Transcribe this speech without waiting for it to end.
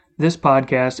This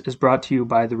podcast is brought to you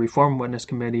by the Reformed Witness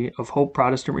Committee of Hope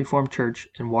Protestant Reformed Church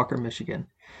in Walker, Michigan.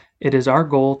 It is our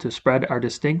goal to spread our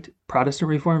distinct Protestant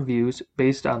Reformed views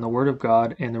based on the Word of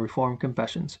God and the Reformed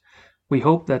Confessions. We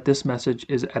hope that this message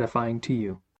is edifying to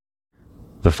you.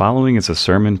 The following is a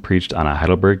sermon preached on a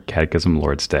Heidelberg Catechism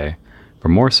Lord's Day. For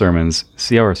more sermons,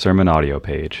 see our sermon audio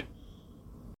page.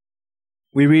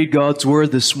 We read God's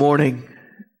Word this morning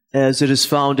as it is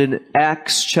found in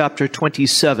Acts chapter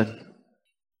 27.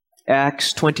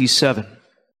 Acts 27.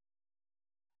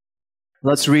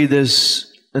 Let's read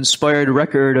this inspired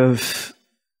record of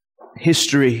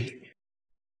history.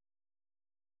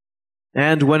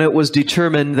 And when it was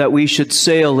determined that we should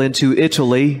sail into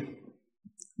Italy,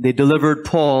 they delivered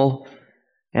Paul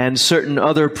and certain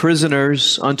other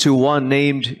prisoners unto one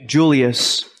named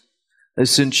Julius, a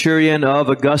centurion of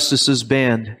Augustus's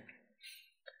band.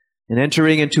 And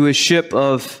entering into a ship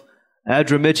of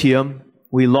Adramyttium,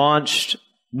 we launched,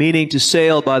 meaning to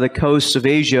sail by the coast of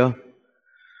Asia,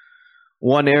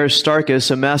 one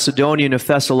Aristarchus, a Macedonian of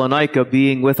Thessalonica,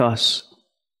 being with us.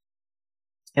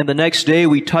 And the next day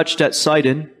we touched at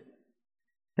Sidon,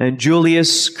 and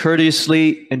Julius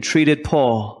courteously entreated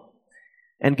Paul,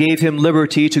 and gave him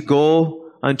liberty to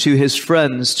go unto his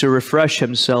friends to refresh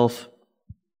himself.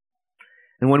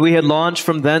 And when we had launched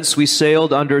from thence, we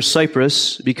sailed under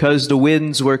Cyprus, because the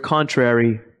winds were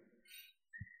contrary.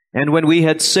 And when we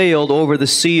had sailed over the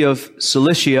sea of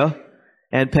Cilicia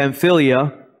and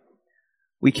Pamphylia,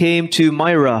 we came to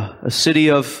Myra, a city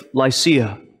of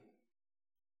Lycia.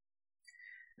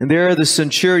 And there the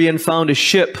centurion found a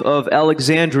ship of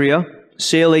Alexandria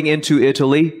sailing into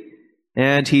Italy,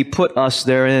 and he put us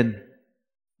therein.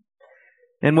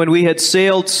 And when we had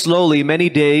sailed slowly many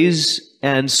days,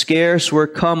 and scarce were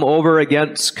come over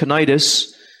against Cnidus,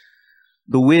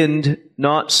 the wind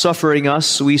not suffering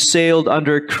us, we sailed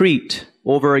under Crete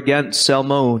over against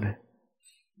Salmone.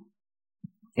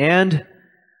 And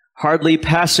hardly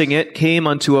passing it, came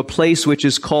unto a place which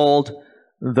is called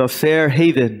the Fair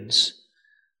Havens,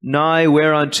 nigh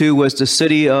whereunto was the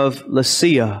city of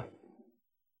Lasea.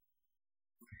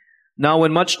 Now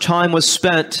when much time was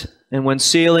spent, and when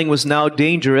sailing was now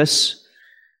dangerous,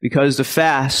 because the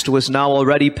fast was now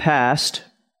already past,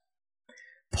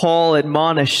 Paul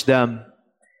admonished them,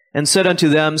 and said unto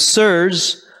them,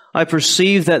 Sirs, I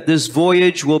perceive that this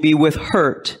voyage will be with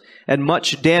hurt and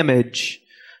much damage,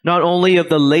 not only of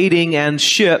the lading and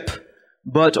ship,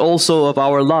 but also of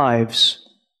our lives.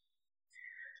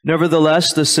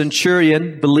 Nevertheless, the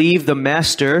centurion believed the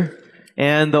master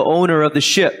and the owner of the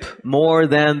ship more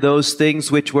than those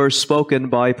things which were spoken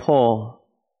by Paul.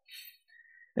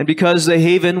 And because the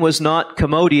haven was not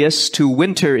commodious to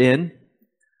winter in,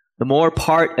 the more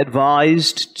part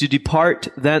advised to depart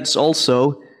thence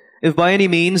also, if by any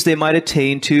means they might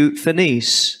attain to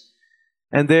Phenice,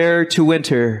 and there to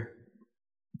winter,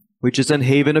 which is an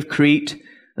haven of Crete,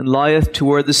 and lieth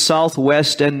toward the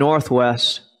southwest and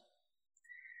northwest.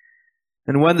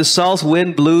 And when the south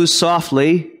wind blew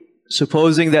softly,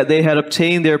 supposing that they had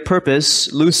obtained their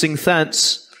purpose, loosing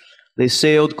thence, they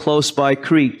sailed close by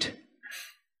Crete.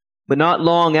 But not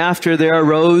long after there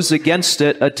arose against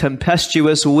it a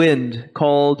tempestuous wind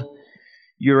called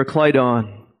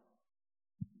Euroclydon.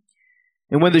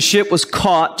 And when the ship was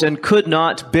caught and could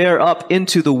not bear up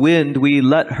into the wind, we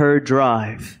let her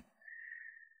drive.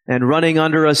 And running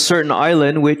under a certain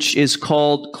island, which is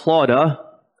called Clauda,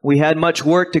 we had much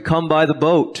work to come by the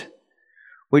boat,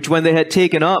 which when they had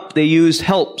taken up, they used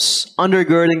helps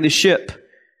undergirding the ship,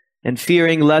 and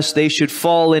fearing lest they should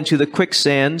fall into the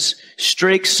quicksands,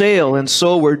 strake sail, and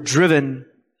so were driven.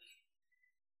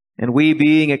 And we,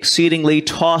 being exceedingly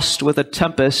tossed with a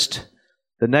tempest,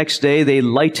 the next day they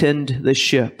lightened the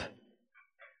ship.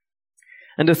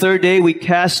 And the third day we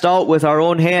cast out with our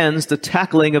own hands the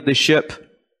tackling of the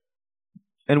ship.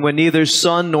 And when neither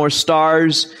sun nor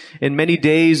stars in many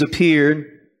days appeared,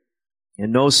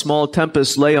 and no small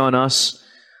tempest lay on us,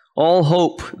 all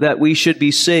hope that we should be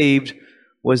saved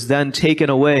was then taken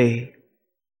away.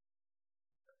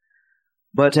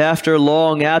 But after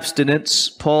long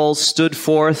abstinence, Paul stood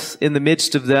forth in the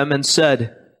midst of them and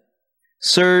said,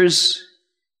 Sirs,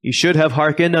 ye should have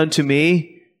hearkened unto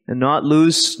me, and not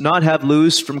have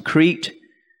loosed from Crete,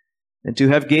 and to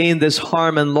have gained this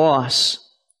harm and loss.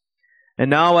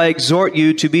 And now I exhort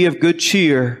you to be of good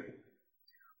cheer,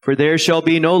 for there shall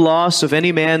be no loss of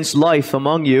any man's life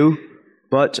among you,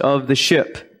 but of the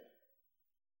ship.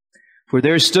 For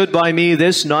there stood by me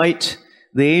this night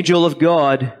the angel of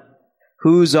God,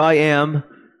 whose I am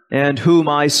and whom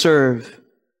I serve,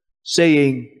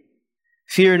 saying,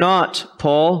 Fear not,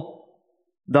 Paul,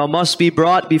 thou must be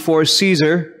brought before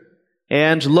Caesar,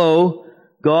 and lo,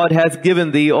 God hath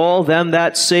given thee all them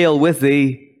that sail with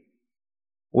thee.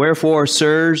 Wherefore,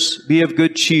 sirs, be of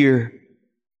good cheer,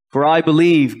 for I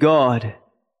believe God,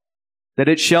 that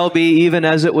it shall be even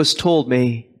as it was told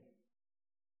me.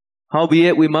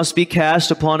 Howbeit we must be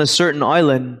cast upon a certain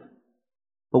island.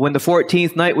 But when the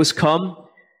 14th night was come,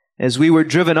 as we were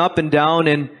driven up and down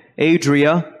in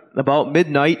Adria about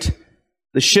midnight,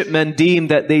 the shipmen deemed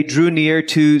that they drew near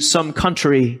to some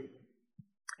country,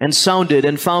 and sounded,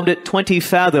 and found it 20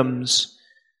 fathoms.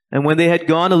 And when they had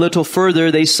gone a little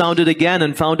further, they sounded again,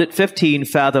 and found it 15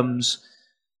 fathoms.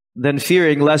 Then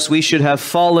fearing lest we should have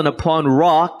fallen upon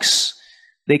rocks,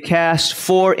 they cast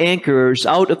 4 anchors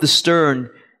out of the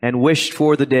stern, and wished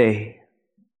for the day.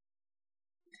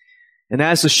 And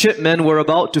as the shipmen were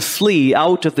about to flee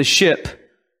out of the ship,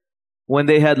 when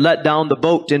they had let down the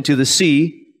boat into the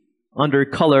sea, under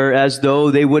color as though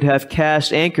they would have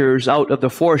cast anchors out of the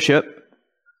foreship,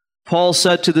 Paul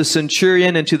said to the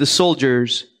centurion and to the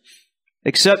soldiers,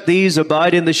 Except these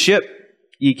abide in the ship,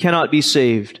 ye cannot be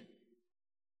saved.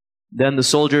 Then the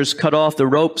soldiers cut off the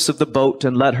ropes of the boat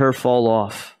and let her fall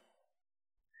off.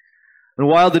 And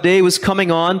while the day was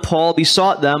coming on, Paul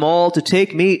besought them all to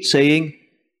take meat, saying,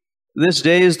 This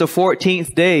day is the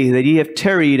 14th day that ye have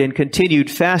tarried and continued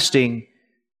fasting,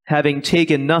 having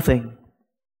taken nothing.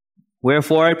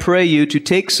 Wherefore I pray you to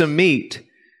take some meat,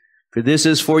 for this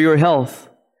is for your health.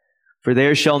 For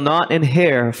there shall not an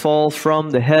hair fall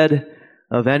from the head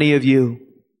of any of you.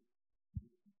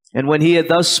 And when he had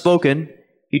thus spoken,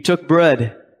 he took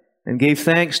bread and gave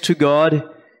thanks to God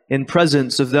in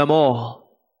presence of them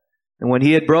all. And when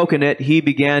he had broken it, he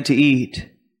began to eat.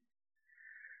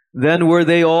 Then were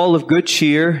they all of good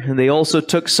cheer, and they also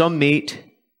took some meat.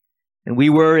 And we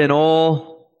were in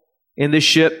all in the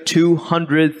ship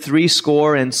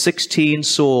 260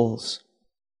 souls.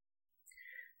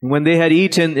 And when they had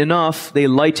eaten enough, they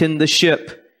lightened the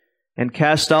ship, and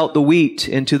cast out the wheat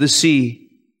into the sea.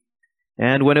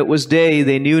 And when it was day,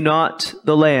 they knew not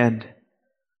the land,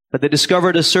 but they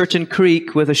discovered a certain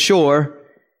creek with a shore,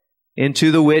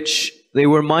 into the which they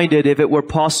were minded, if it were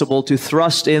possible, to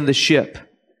thrust in the ship.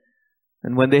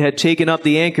 And when they had taken up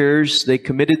the anchors, they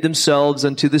committed themselves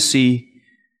unto the sea,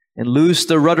 and loosed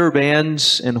the rudder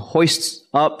bands, and hoisted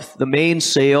up the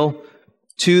mainsail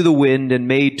to the wind, and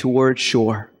made toward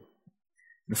shore.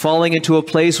 And falling into a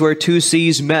place where 2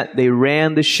 seas met, they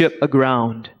ran the ship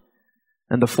aground.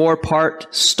 And the forepart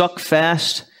stuck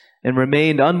fast and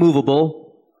remained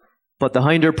unmovable, but the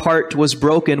hinder part was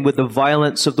broken with the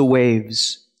violence of the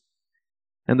waves.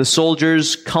 And the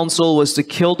soldiers' counsel was to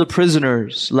kill the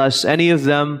prisoners, lest any of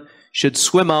them should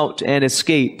swim out and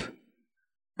escape.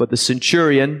 But the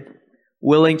centurion,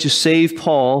 willing to save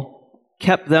Paul,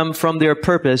 kept them from their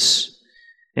purpose,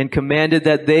 and commanded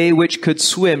that they which could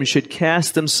swim should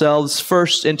cast themselves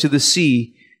first into the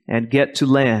sea and get to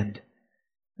land.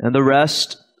 And the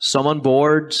rest, some on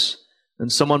boards,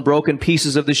 and some on broken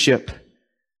pieces of the ship.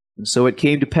 And so it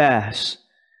came to pass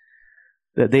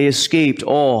that they escaped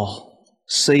all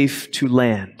safe to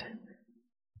land.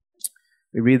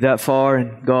 We read that far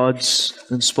in God's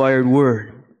inspired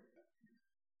word.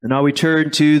 And now we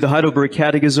turn to the Heidelberg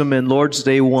Catechism and Lord's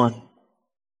Day 1.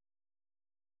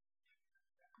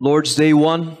 Lord's Day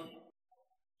 1.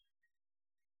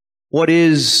 What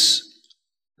is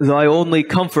thy only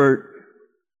comfort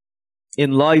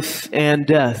in life and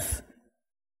death?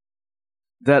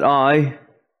 That I,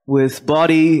 with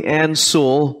body and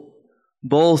soul,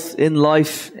 both in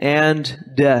life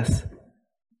and death,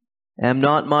 am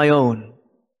not my own,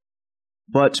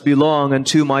 but belong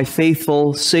unto my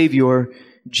faithful Savior,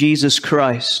 Jesus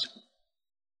Christ,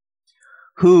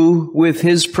 who with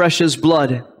his precious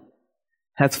blood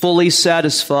hath fully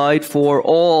satisfied for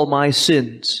all my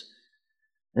sins,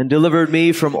 and delivered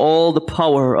me from all the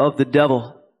power of the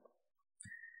devil,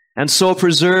 and so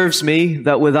preserves me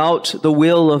that without the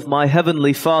will of my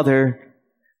heavenly Father,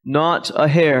 not a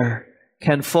hair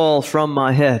can fall from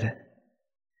my head.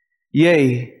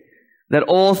 Yea, that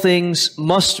all things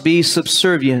must be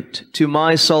subservient to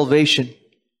my salvation.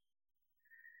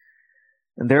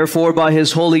 And therefore by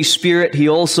his Holy Spirit he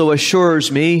also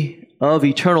assures me of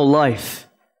eternal life,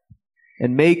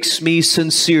 and makes me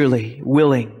sincerely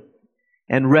willing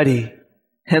and ready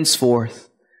henceforth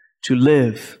to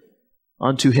live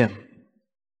unto him.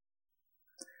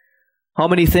 How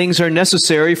many things are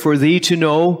necessary for thee to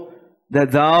know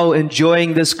that thou,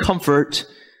 enjoying this comfort,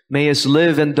 mayest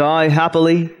live and die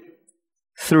happily?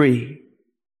 3.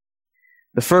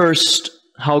 The first,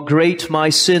 how great my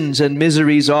sins and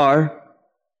miseries are.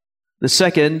 The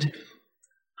second,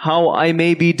 how I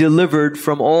may be delivered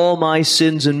from all my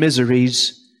sins and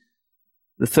miseries.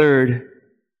 The third,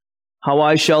 how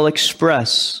I shall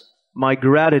express my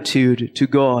gratitude to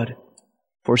God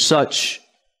for such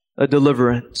a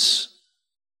deliverance.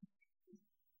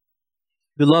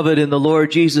 Beloved in the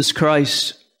Lord Jesus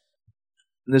Christ,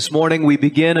 this morning we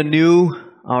begin anew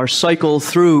our cycle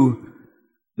through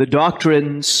the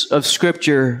doctrines of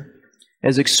Scripture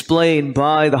as explained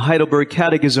by the Heidelberg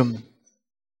Catechism.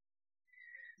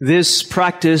 This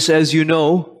practice, as you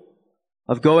know,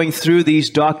 of going through these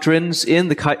doctrines in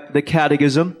the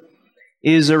Catechism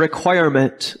is a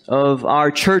requirement of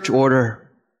our church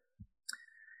order.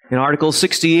 In Article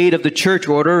 68 of the Church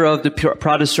Order of the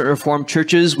Protestant Reformed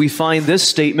Churches, we find this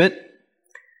statement: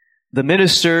 "The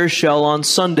minister shall on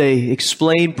Sunday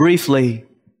explain briefly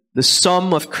the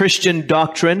sum of Christian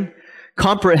doctrine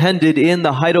comprehended in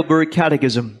the Heidelberg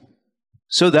Catechism,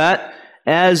 so that,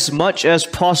 as much as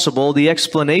possible, the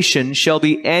explanation shall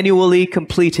be annually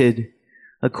completed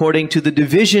according to the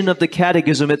division of the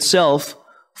Catechism itself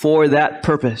for that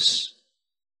purpose."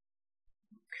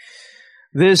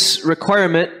 This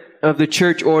requirement of the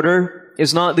church order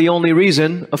is not the only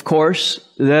reason, of course,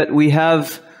 that we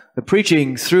have the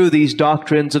preaching through these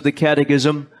doctrines of the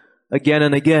Catechism again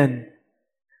and again.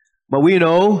 But we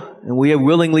know, and we have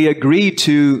willingly agreed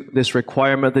to this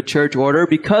requirement of the church order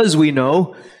because we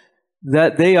know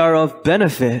that they are of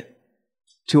benefit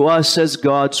to us as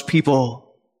God's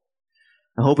people.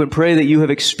 I hope and pray that you have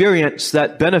experienced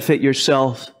that benefit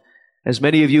yourself, as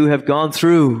many of you have gone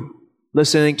through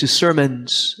listening to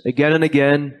sermons again and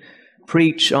again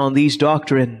preach on these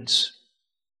doctrines.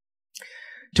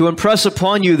 To impress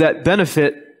upon you that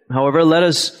benefit, however, let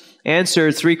us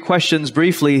answer 3 questions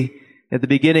briefly at the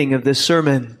beginning of this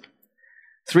sermon.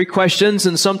 3 questions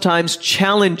and sometimes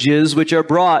challenges which are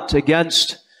brought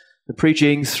against the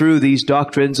preaching through these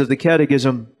doctrines of the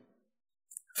Catechism.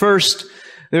 First,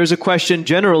 there's a question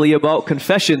generally about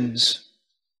confessions.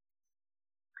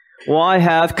 Why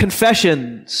have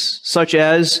confessions such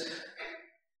as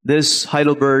this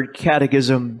Heidelberg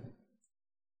Catechism?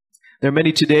 There are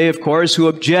many today, of course, who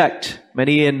object,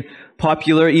 many in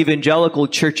popular evangelical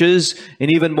churches,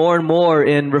 and even more and more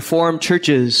in Reformed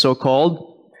churches,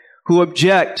 so-called, who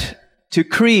object to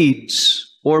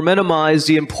creeds or minimize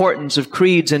the importance of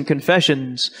creeds and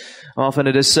confessions. Often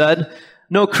it is said,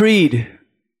 no creed,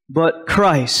 but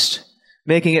Christ,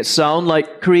 making it sound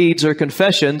like creeds or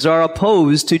confessions are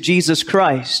opposed to Jesus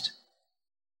Christ.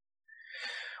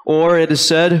 Or it is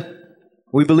said,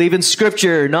 we believe in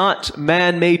Scripture, not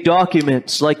man-made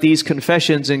documents like these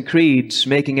confessions and creeds,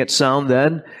 making it sound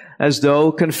then as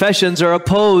though confessions are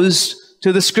opposed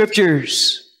to the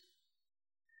Scriptures.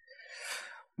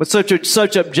 But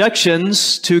such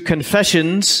objections to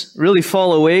confessions really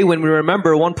fall away when we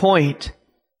remember one point.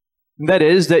 That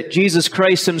is, that Jesus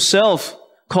Christ Himself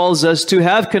calls us to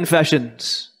have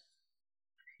confessions.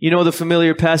 You know the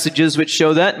familiar passages which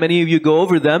show that. Many of you go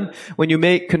over them when you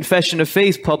make confession of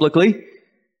faith publicly.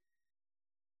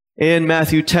 In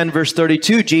Matthew 10, verse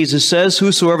 32, Jesus says,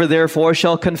 "Whosoever therefore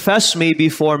shall confess me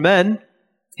before men,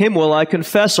 him will I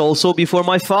confess also before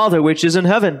my Father which is in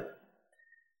heaven."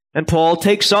 And Paul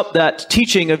takes up that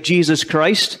teaching of Jesus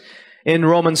Christ in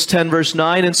Romans 10, verse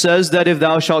 9, and says that if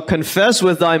thou shalt confess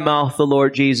with thy mouth the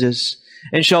Lord Jesus,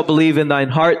 and shalt believe in thine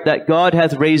heart that God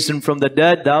hath raised him from the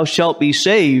dead, thou shalt be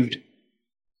saved.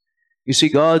 You see,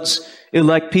 God's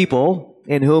elect people,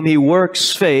 in whom He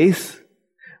works faith,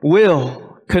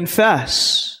 will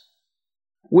confess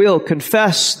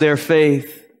their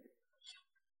faith.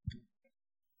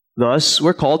 Thus,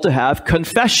 we're called to have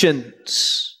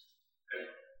confessions.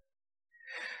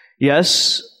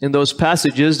 Yes, in those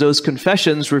passages, those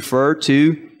confessions refer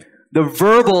to the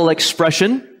verbal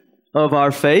expression of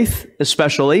our faith,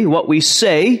 especially what we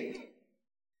say,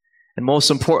 and most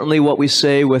importantly, what we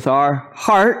say with our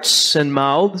hearts and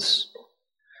mouths.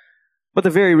 But the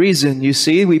very reason, you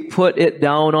see, we put it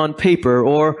down on paper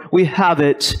or we have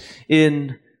it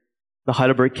in the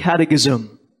Heidelberg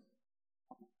Catechism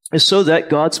is so that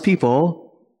God's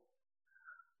people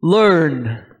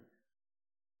learn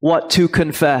what to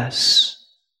confess,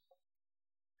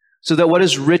 so that what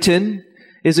is written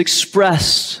is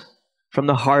expressed from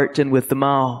the heart and with the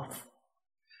mouth.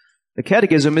 The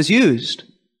Catechism is used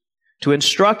to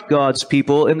instruct God's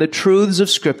people in the truths of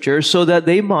Scripture so that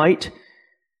they might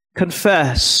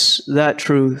confess that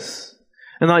truth,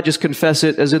 and not just confess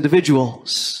it as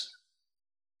individuals,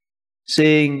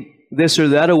 saying this or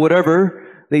that or whatever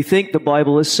they think the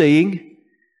Bible is saying,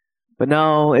 but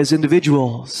now as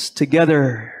individuals,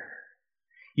 together,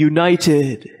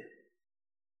 united,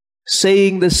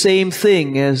 saying the same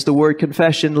thing as the word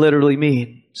confession literally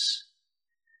means.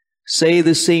 Say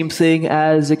the same thing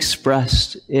as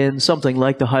expressed in something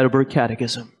like the Heidelberg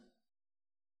Catechism.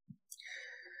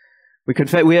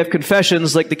 We have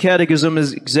confessions like the Catechism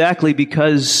is exactly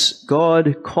because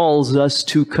God calls us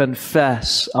to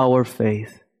confess our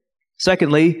faith.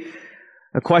 Secondly,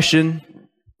 a question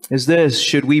is this: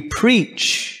 should we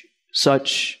preach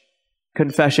such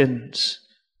confessions?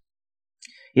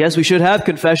 Yes, we should have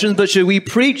confessions, but should we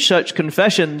preach such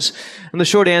confessions? And the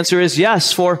short answer is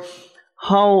yes, for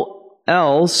how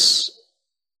else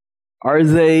are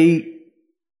they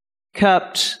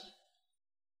kept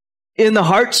in the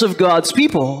hearts of God's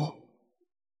people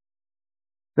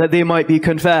that they might be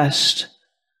confessed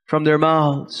from their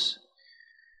mouths?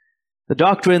 The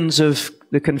doctrines of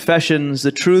the confessions,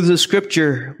 the truths of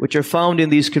Scripture which are found in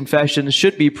these confessions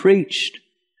should be preached,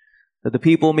 that the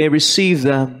people may receive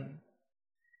them,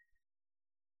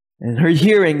 and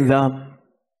hearing them,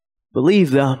 believe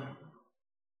them,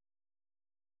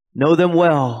 know them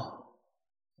well,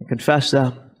 and confess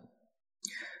them.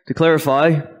 To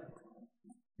clarify,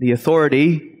 the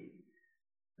authority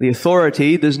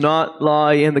does not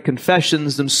lie in the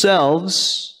confessions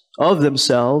themselves, of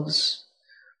themselves.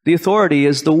 The authority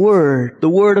is the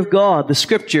Word of God, the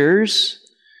Scriptures,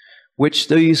 which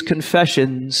these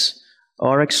confessions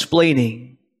are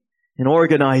explaining and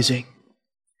organizing.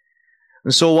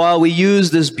 And so while we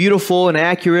use this beautiful and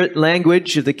accurate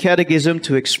language of the Catechism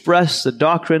to express the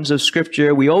doctrines of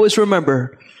Scripture, we always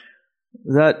remember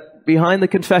that behind the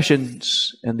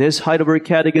confessions, and this Heidelberg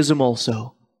Catechism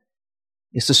also,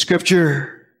 is the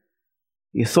Scripture,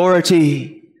 the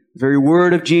authority, the very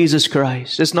Word of Jesus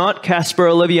Christ. It's not Caspar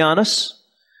Olevianus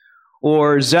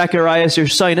or Zacharias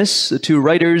Ursinus, the two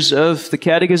writers of the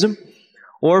Catechism,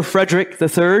 or Frederick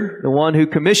III, the one who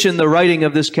commissioned the writing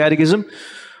of this Catechism,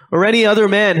 or any other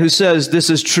man who says this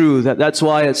is true, that's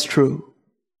why it's true.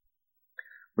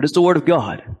 But it's the Word of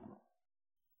God.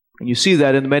 And you see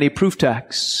that in the many proof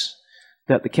texts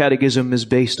that the Catechism is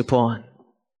based upon.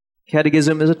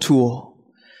 Catechism is a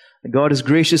tool that God has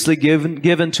graciously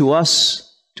given to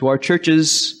us, to our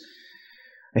churches,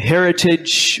 a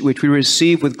heritage which we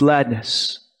receive with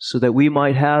gladness, so that we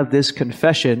might have this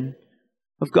confession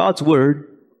of God's Word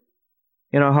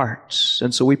in our hearts.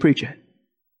 And so we preach it.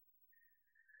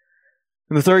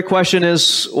 And the third question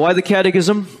is, why the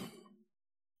Catechism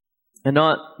and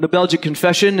not the Belgic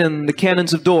Confession and the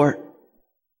Canons of Dort?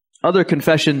 Other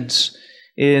confessions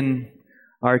in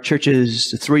our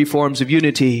churches, the three forms of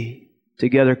unity,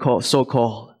 together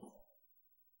so-called.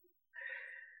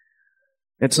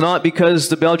 It's not because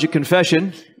the Belgic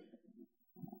Confession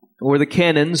or the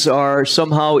canons are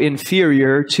somehow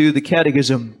inferior to the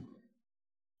Catechism,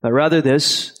 but rather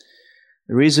this: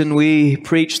 the reason we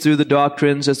preach through the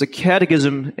doctrines as the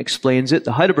Catechism explains it,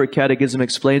 the Heidelberg Catechism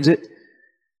explains it,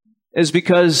 is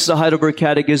because the Heidelberg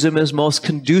Catechism is most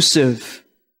conducive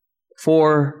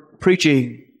for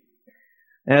preaching.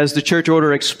 As the church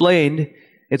order explained,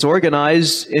 it's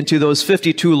organized into those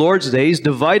 52 Lord's Days,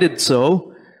 divided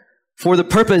so, for the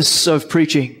purpose of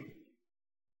preaching.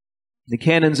 The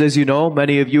canons, as you know,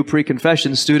 many of you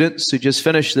pre-confession students who just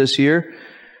finished this year,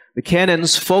 the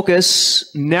canons focus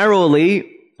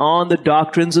narrowly on the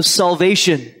doctrines of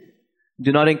salvation,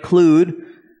 do not include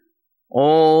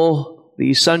all the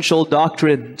essential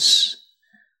doctrines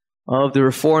of the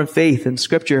Reformed faith and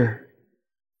Scripture.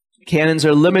 Canons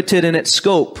are limited in its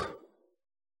scope.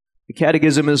 The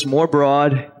Catechism is more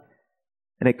broad,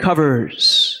 and it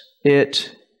covers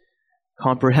it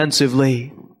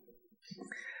comprehensively.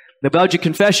 The Belgic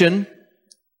Confession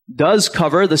does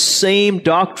cover the same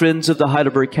doctrines of the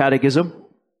Heidelberg Catechism,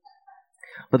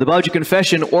 but the Belgic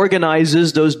Confession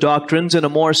organizes those doctrines in a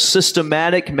more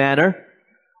systematic manner,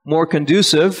 more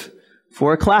conducive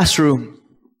for a classroom,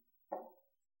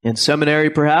 in seminary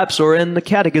perhaps, or in the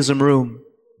catechism room.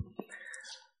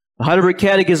 The Heidelberg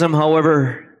Catechism,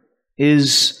 however,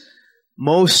 is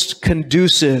most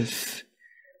conducive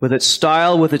with its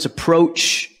style, with its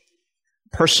approach,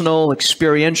 personal,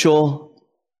 experiential.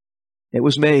 It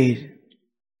was made,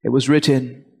 it was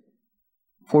written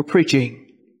for preaching.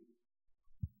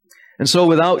 And so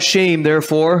without shame,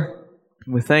 therefore,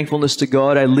 with thankfulness to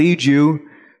God, I lead you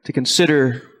to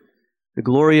consider the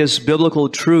glorious biblical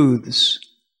truths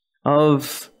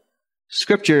of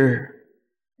Scripture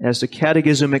as the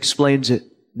Catechism explains it.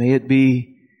 May it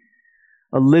be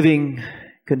a living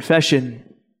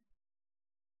confession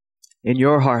in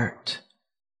your heart.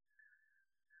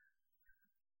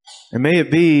 And may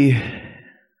it be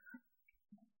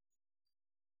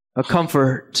a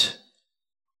comfort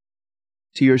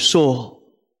to your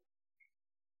soul.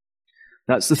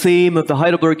 That's the theme of the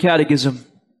Heidelberg Catechism,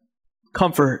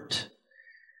 comfort.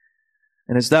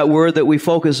 And it's that word that we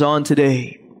focus on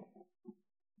today.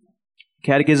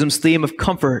 Catechism's theme of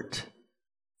comfort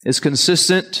is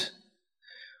consistent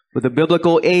with a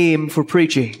biblical aim for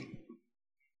preaching.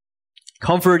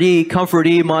 Comfort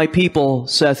ye, my people,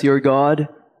 saith your God.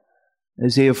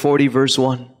 Isaiah 40, verse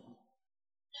 1.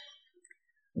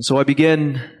 And so I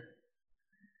begin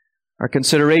our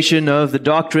consideration of the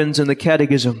doctrines in the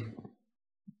Catechism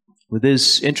with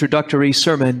this introductory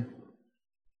sermon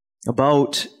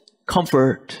about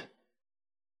comfort,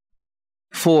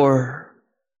 for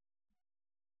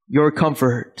your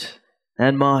comfort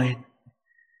and mine,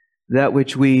 that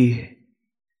which we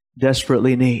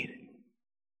desperately need.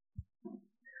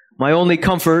 My only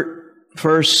comfort,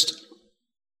 first,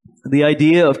 the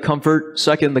idea of comfort,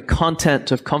 second, the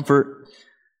content of comfort,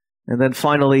 and then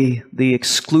finally, the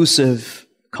exclusive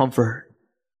comfort.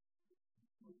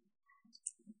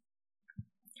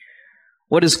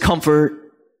 What is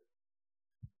comfort?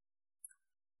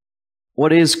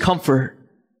 What is comfort?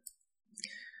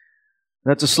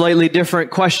 That's a slightly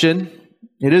different question.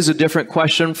 It is a different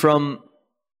question from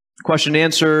question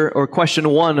answer or question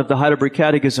 1 of the Heidelberg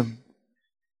Catechism.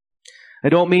 I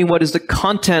don't mean what is the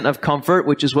content of comfort,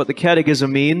 which is what the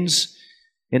Catechism means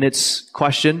in its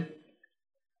question.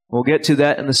 We'll get to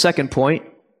that in the second point.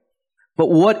 But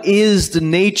what is the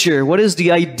nature? What is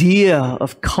the idea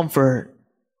of comfort?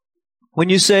 When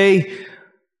you say,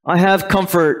 I have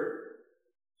comfort,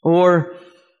 or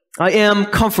I am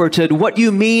comforted, what do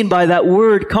you mean by that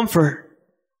word comfort?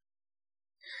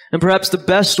 And perhaps the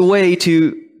best way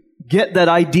to get that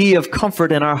idea of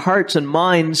comfort in our hearts and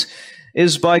minds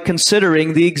is by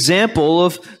considering the example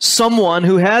of someone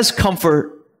who has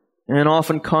comfort and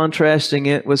often contrasting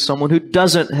it with someone who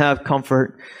doesn't have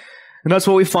comfort. And that's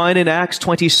what we find in Acts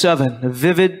 27, a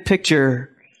vivid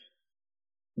picture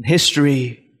in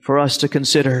history for us to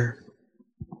consider.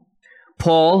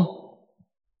 Paul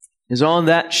is on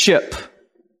that ship,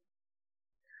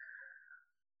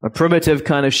 a primitive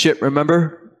kind of ship,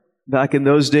 remember? Back in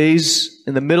those days,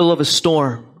 in the middle of a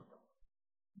storm.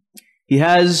 He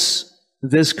has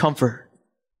this comfort,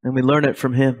 and we learn it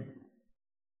from him.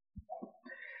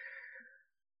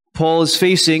 Paul is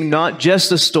facing not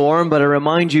just a storm, but I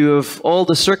remind you of all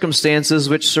the circumstances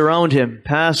which surround him,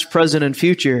 past, present, and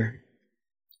future.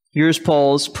 Here's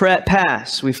Paul's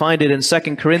past. We find it in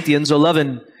 2 Corinthians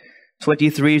 11,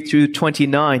 23 through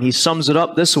 29. He sums it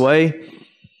up this way: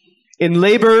 in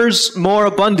labors more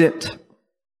abundant,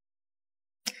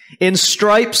 in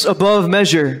stripes above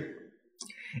measure,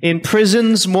 in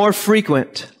prisons more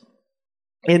frequent,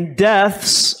 in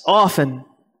deaths often.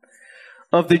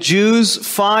 Of the Jews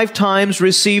 5 times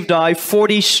received I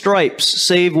 40 stripes,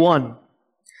 save one.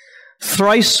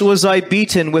 Thrice was I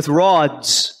beaten with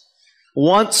rods.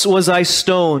 Once was I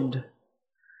stoned.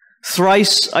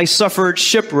 Thrice I suffered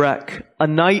shipwreck. A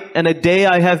night and a day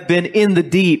I have been in the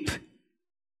deep.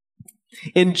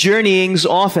 In journeyings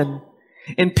often,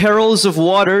 in perils of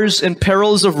waters, in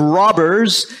perils of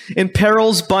robbers, in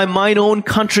perils by mine own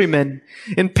countrymen,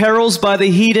 in perils by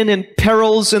the heathen, in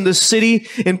perils in the city,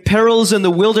 in perils in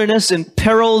the wilderness, in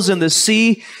perils in the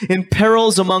sea, in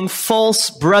perils among false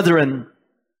brethren,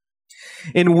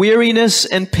 in weariness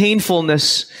and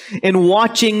painfulness, in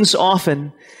watchings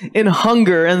often, in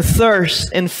hunger and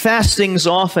thirst, in fastings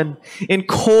often, in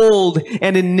cold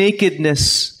and in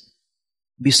nakedness,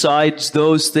 besides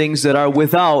those things that are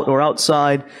without or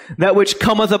outside, that which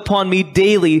cometh upon me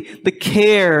daily, the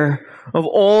care of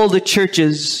all the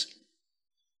churches.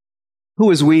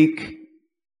 Who is weak,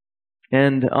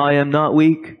 and I am not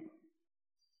weak?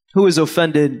 Who is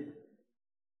offended,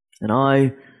 and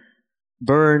I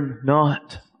burn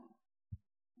not?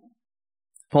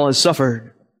 Paul has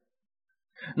suffered.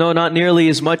 No, not nearly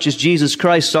as much as Jesus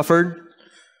Christ suffered.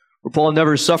 For Paul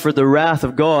never suffered the wrath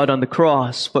of God on the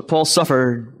cross, but Paul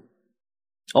suffered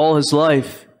all his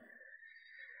life.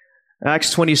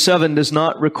 Acts 27 does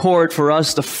not record for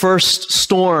us the first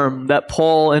storm that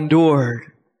Paul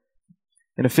endured.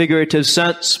 In a figurative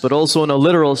sense, but also in a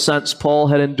literal sense, Paul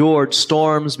had endured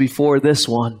storms before this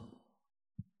one.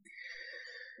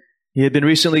 He had been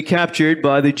recently captured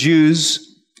by the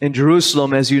Jews in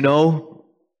Jerusalem, as you know,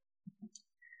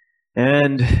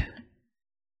 and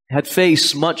had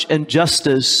faced much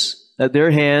injustice at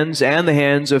their hands and the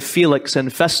hands of Felix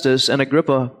and Festus and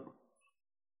Agrippa.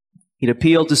 He'd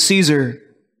appealed to Caesar.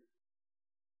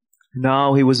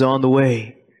 Now he was on the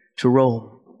way to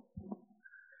Rome.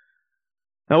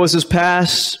 That was his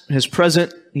past. His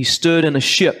present, he stood in a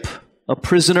ship, a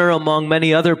prisoner among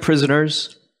many other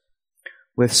prisoners,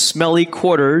 with smelly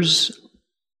quarters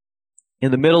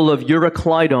in the middle of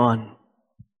Euroclydon,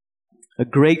 a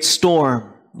great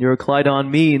storm. Euroclydon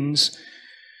means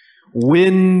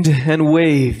wind and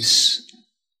waves.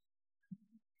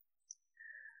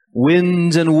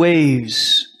 Winds and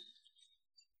waves.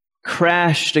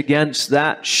 crashed against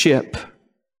that ship.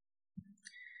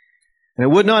 And it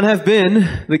would not have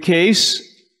been the case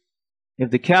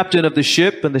if the captain of the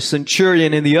ship and the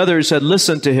centurion and the others had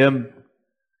listened to him.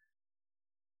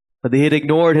 But they had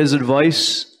ignored his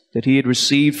advice that he had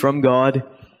received from God,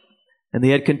 and they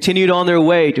had continued on their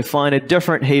way to find a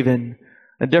different haven,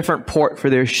 a different port for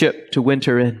their ship to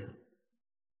winter in.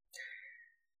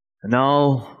 And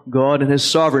now God in His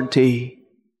sovereignty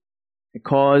had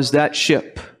caused that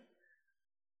ship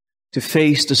to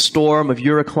face the storm of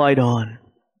Euroclydon.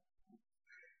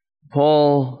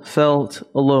 Paul felt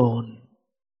alone.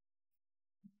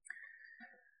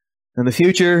 In the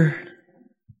future,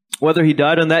 whether he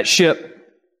died on that ship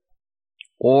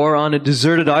or on a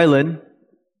deserted island,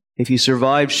 if he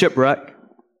survived shipwreck,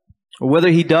 or whether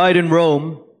he died in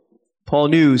Rome, Paul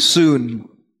knew soon,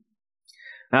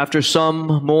 after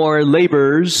some more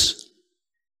labors,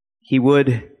 he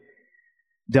would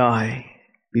die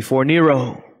before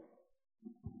Nero.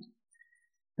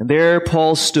 And there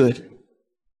Paul stood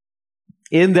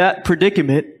in that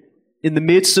predicament, in the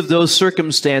midst of those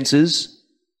circumstances,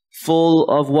 full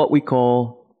of what we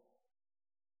call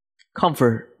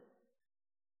comfort.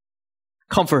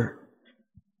 Comfort.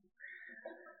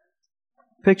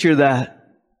 Picture that.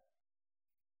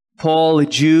 Paul, a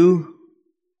Jew,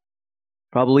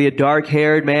 probably a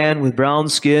dark-haired man with brown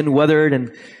skin, weathered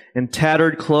and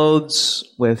tattered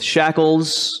clothes, with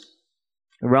shackles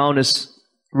around his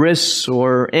wrists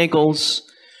or ankles.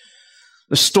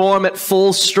 The storm at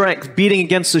full strength beating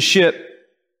against the ship.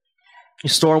 A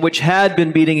storm which had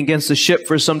been beating against the ship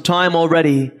for some time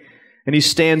already. And he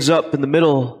stands up in the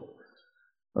middle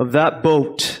of that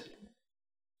boat.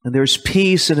 And there's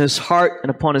peace in his heart and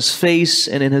upon his face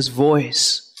and in his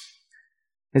voice.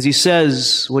 As he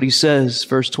says what he says,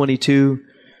 verse 22,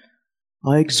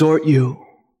 I exhort you,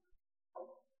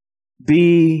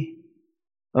 be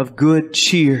of good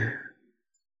cheer.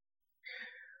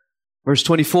 Verse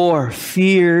 24,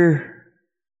 fear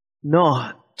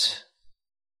not.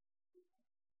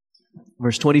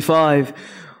 Verse 25,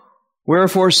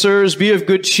 wherefore, sirs, be of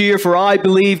good cheer, for I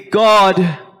believe God,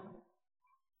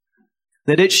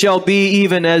 that it shall be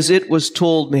even as it was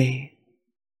told me.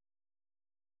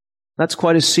 That's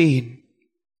quite a scene.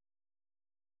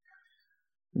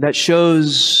 That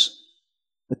shows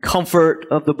the comfort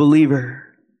of the believer.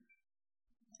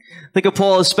 Think of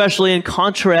Paul especially in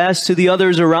contrast to the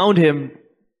others around him.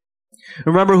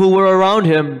 Remember who were around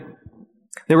him.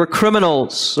 There were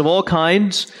criminals of all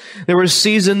kinds. There were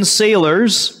seasoned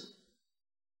sailors,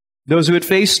 those who had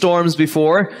faced storms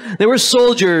before. There were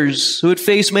soldiers who had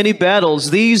faced many battles.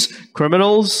 These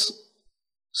criminals,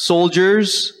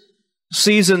 soldiers,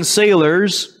 seasoned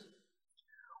sailors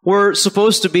were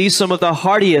supposed to be some of the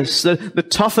hardiest, the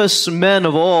toughest men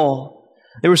of all.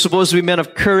 They were supposed to be men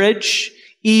of courage,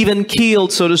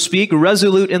 even-keeled, so to speak,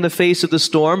 resolute in the face of the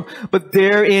storm. But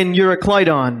there in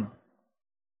Euroclydon,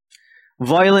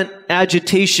 violent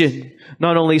agitation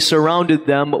not only surrounded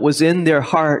them, but was in their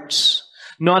hearts.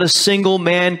 Not a single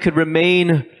man could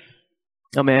remain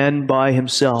a man by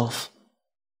himself.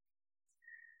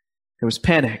 There was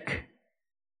panic,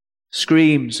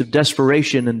 screams of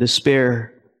desperation and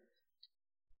despair.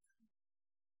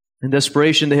 In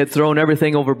desperation, they had thrown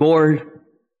everything overboard.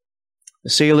 The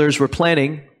sailors were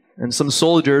planning, and some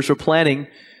soldiers were planning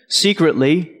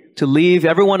secretly to leave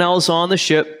everyone else on the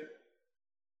ship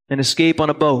and escape on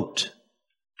a boat.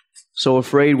 So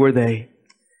afraid were they.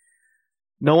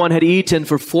 No one had eaten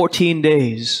for 14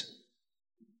 days,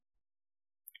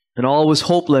 and all was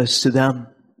hopeless to them.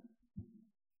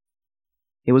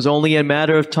 It was only a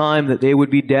matter of time that they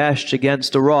would be dashed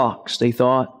against the rocks, they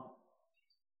thought.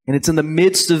 And it's in the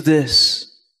midst of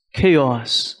this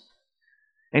chaos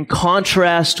and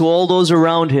contrast to all those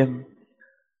around him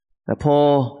that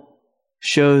Paul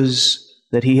shows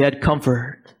that he had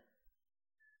comfort.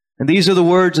 And these are the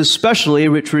words especially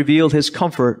which revealed his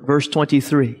comfort. Verse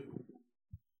 23.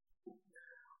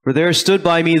 For there stood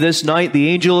by me this night the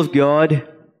angel of God,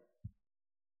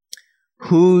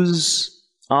 whose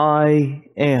I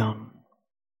am,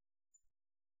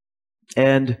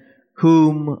 and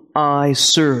whom I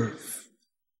serve.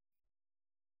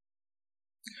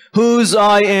 Whose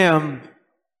I am,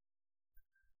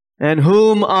 and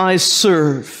whom I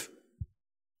serve.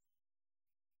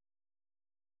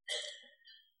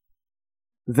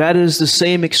 That is the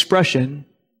same expression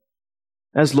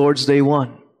as Lord's Day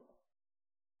 1.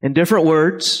 In different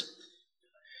words.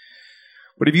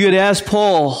 But if you had asked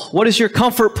Paul, what is your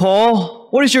comfort, Paul?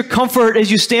 What is your comfort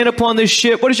as you stand upon this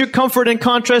ship? What is your comfort in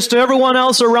contrast to everyone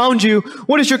else around you?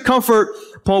 What is your comfort?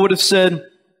 Paul would have said,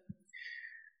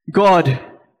 God,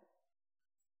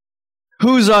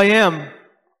 whose I am,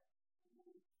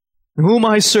 whom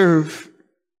I serve.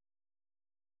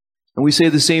 And we say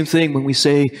the same thing when we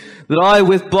say that I,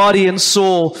 with body and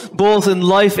soul, both in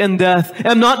life and death,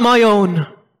 am not my own,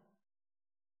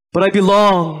 but I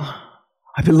belong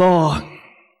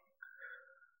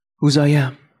whose I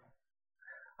am.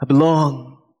 I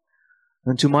belong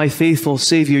unto my faithful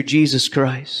Savior, Jesus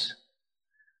Christ.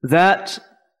 That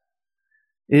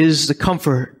is the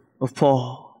comfort of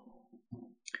Paul.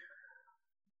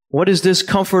 What is this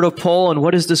comfort of Paul and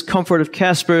what is this comfort of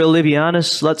Caspar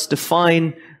Olevianus? Let's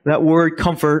define that word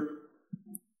comfort.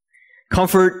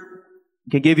 Comfort,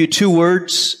 I can give you two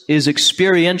words, is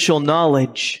experiential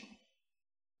knowledge.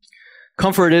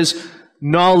 Comfort is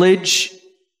knowledge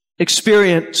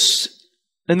experienced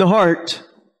in the heart.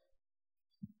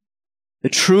 The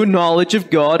true knowledge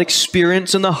of God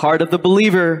experienced in the heart of the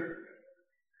believer.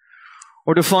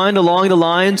 Or defined along the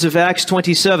lines of Acts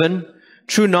 27,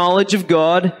 true knowledge of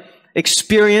God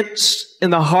experienced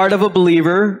in the heart of a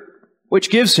believer, which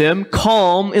gives him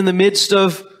calm in the midst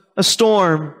of a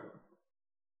storm.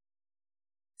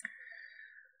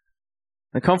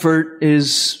 The comfort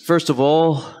is, first of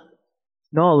all,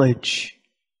 knowledge.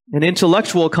 An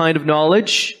intellectual kind of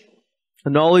knowledge, a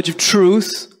knowledge of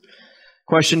truth.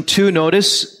 Question 2,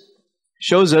 notice,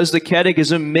 shows us the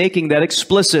Catechism making that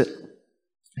explicit.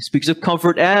 It speaks of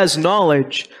comfort as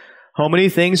knowledge. How many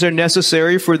things are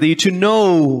necessary for thee to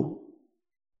know,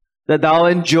 that thou,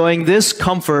 enjoying this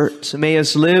comfort,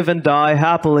 mayest live and die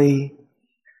happily?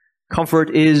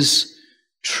 Comfort is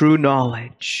true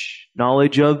knowledge,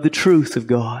 knowledge of the truth of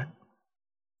God.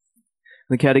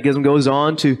 The Catechism goes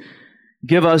on to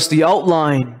give us the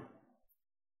outline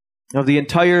of the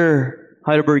entire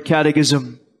Heidelberg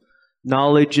Catechism,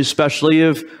 knowledge especially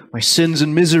of my sins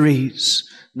and miseries,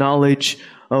 knowledge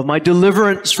of my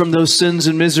deliverance from those sins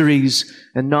and miseries,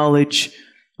 and knowledge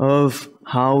of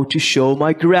how to show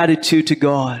my gratitude to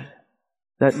God.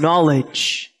 That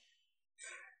knowledge,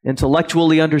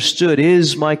 intellectually understood,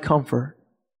 is my comfort.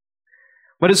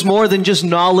 But it's more than just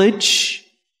knowledge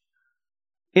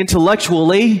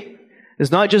intellectually.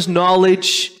 It's not just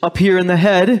knowledge up here in the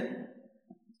head,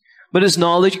 but it's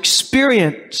knowledge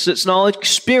experience. It's knowledge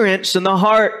experience in the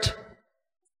heart.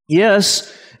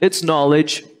 Yes, it's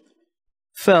knowledge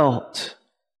felt.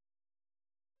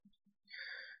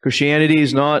 Christianity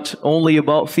is not only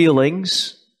about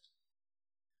feelings.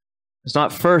 It's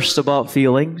not first about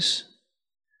feelings.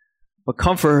 But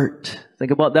comfort,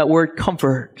 think about that word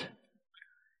comfort,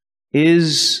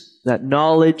 is that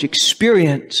knowledge,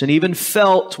 experience, and even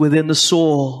felt within the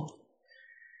soul.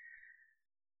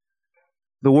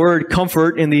 The word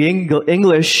comfort in the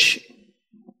English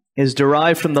is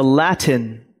derived from the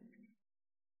Latin,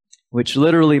 which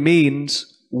literally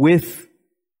means with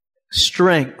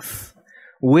strength.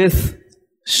 With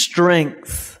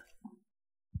strength.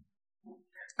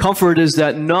 Comfort is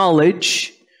that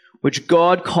knowledge which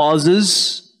God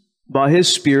causes by His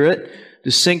Spirit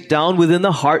to sink down within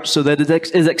the heart so that it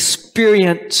is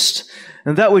experienced.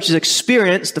 And that which is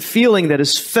experienced, the feeling that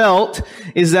is felt,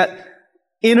 is that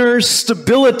inner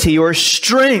stability or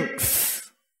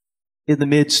strength in the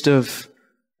midst of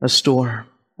a storm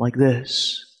like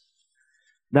this.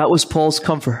 That was Paul's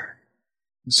comfort.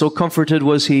 And so comforted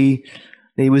was he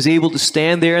that he was able to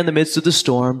stand there in the midst of the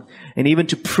storm and even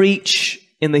to preach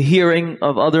in the hearing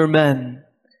of other men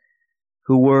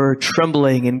who were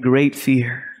trembling in great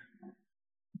fear.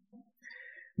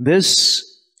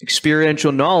 This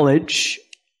experiential knowledge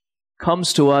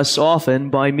comes to us often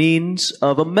by means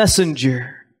of a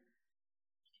messenger.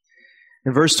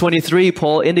 In verse 23,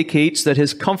 Paul indicates that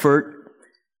his comfort,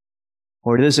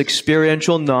 or this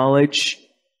experiential knowledge,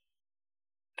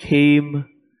 came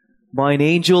by an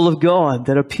angel of God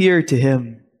that appeared to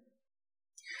him.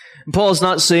 And Paul is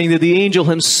not saying that the angel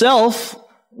himself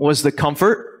was the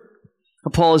comfort.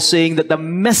 Paul is saying that the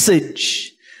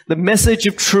message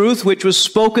of truth which was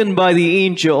spoken by the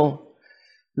angel,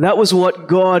 that was what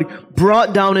God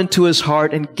brought down into his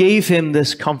heart and gave him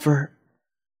this comfort.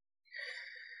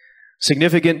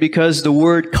 Significant because the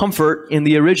word comfort in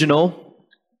the original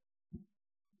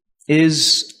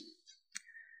is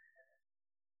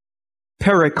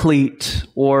paraclete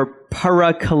or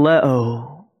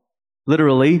parakaleo.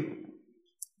 Literally,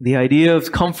 the idea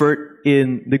of comfort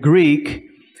in the Greek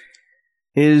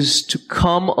is to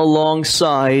come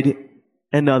alongside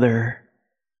another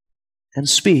and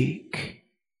speak.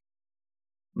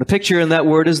 The picture in that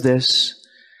word is this.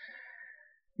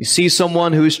 You see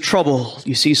someone who is troubled.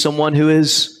 You see someone who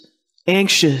is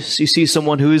anxious. You see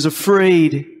someone who is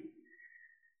afraid.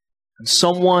 And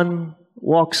someone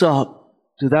walks up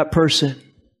to that person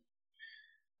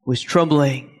who is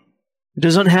trembling, who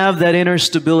doesn't have that inner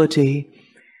stability.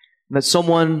 that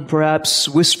someone perhaps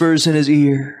whispers in his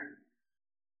ear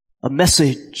a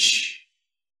message.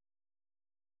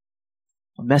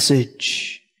 A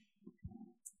message.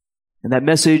 And that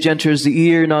message enters the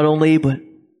ear not only, but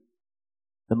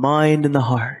the mind and the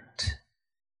heart.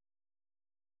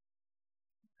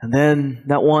 And then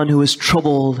that one who is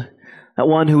troubled, that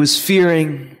one who is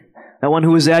fearing, that one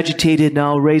who is agitated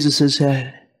now raises his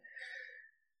head.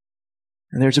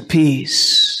 And there's a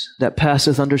peace that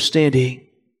passeth understanding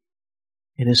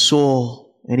in his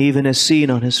soul and even as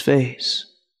seen on his face.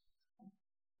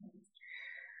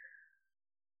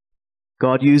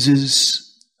 God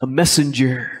uses a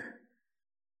messenger.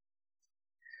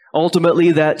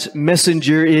 Ultimately, that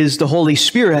messenger is the Holy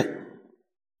Spirit.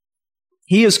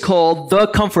 He is called the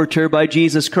Comforter by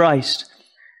Jesus Christ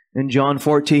in John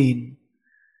 14.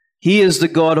 He is the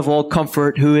God of all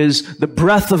comfort, who is the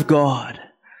breath of God,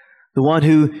 the one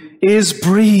who is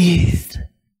breathed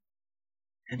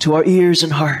into our ears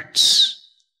and hearts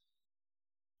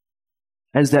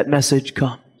as that message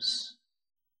comes.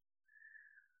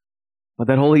 But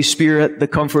that Holy Spirit, the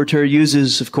Comforter,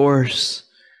 uses, of course,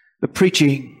 the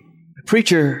preacher,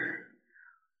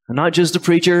 and not just the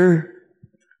preacher,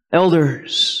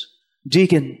 elders,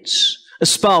 deacons, a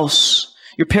spouse,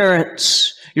 your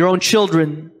parents, your own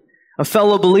children, a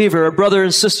fellow believer, a brother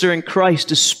and sister in Christ,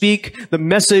 to speak the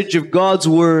message of God's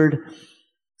Word.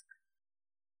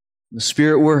 The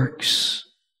Spirit works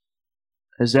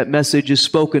as that message is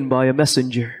spoken by a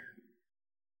messenger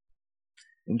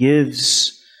and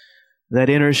gives that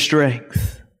inner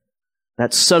strength,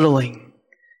 that settling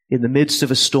in the midst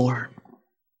of a storm.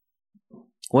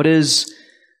 What is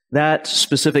that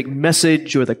specific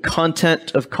message or the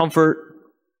content of comfort?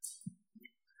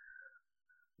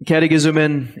 The Catechism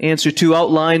in answer 2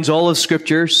 outlines all of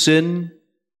Scripture: sin,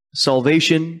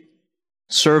 salvation,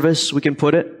 service, we can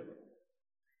put it.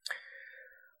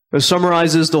 It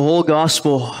summarizes the whole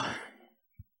gospel.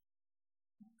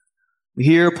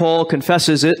 Here Paul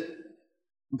confesses it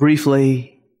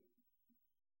briefly: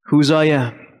 whose I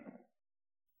am.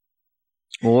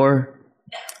 Or,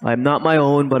 I am not my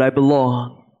own, but I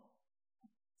belong.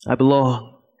 I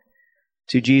belong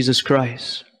to Jesus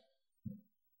Christ.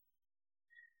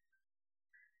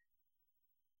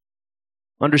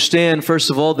 Understand, first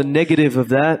of all, the negative of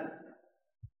that.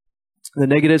 The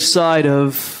negative side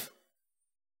of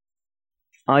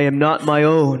I am not my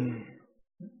own.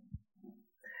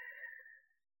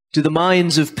 To the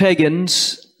minds of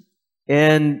pagans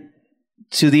and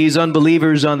to these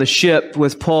unbelievers on the ship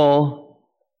with Paul,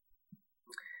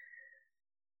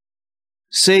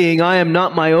 saying, I am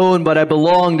not my own, but I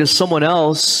belong to someone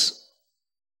else,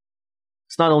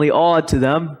 it's not only odd to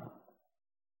them,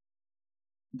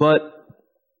 but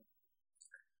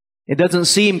it doesn't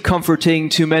seem comforting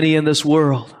to many in this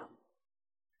world.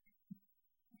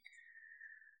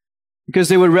 Because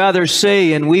they would rather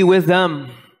say, and we with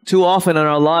them, too often in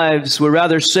our lives, would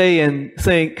rather say and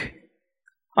think,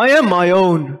 I am my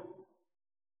own.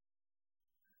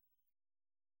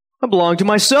 I belong to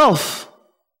myself.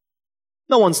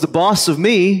 No one's the boss of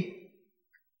me.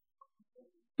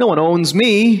 No one owns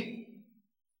me.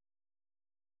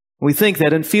 We think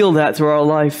that and feel that through our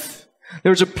life.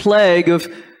 There's a plague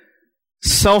of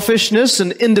selfishness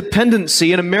and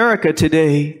independency in America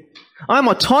today. I'm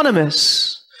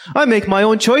autonomous. I make my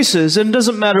own choices, and it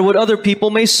doesn't matter what other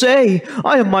people may say.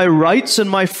 I have my rights and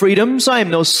my freedoms. I am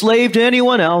no slave to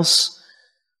anyone else.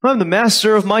 I'm the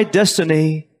master of my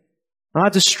destiny. I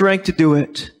have the strength to do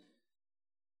it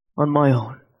on my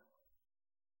own.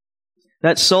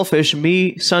 That selfish,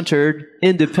 me-centered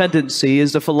independency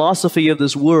is the philosophy of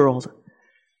this world.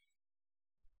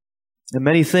 And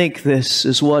many think this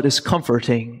is what is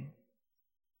comforting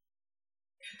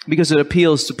because it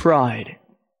appeals to pride.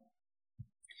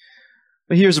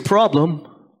 But here's a problem,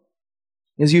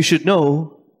 as you should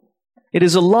know, it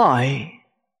is a lie.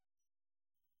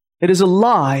 It is a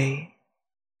lie.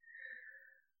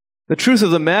 The truth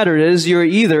of the matter is you're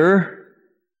either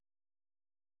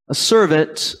a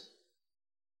servant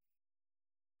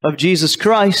of Jesus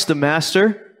Christ, the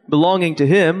Master, belonging to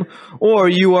Him, or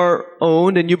you are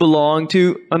owned and you belong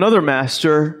to another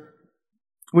master,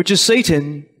 which is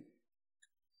Satan.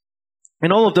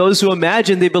 And all of those who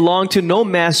imagine they belong to no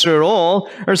master at all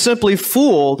are simply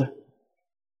fooled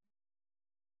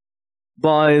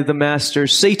by the master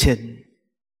Satan.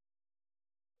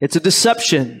 It's a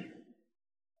deception.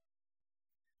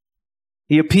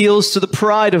 He appeals to the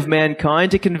pride of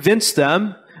mankind to convince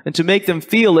them and to make them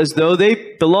feel as though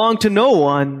they belong to no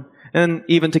one, and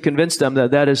even to convince them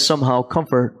that that is somehow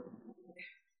comfort.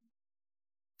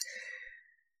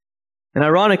 And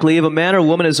ironically, if a man or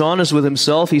woman is honest with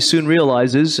himself, he soon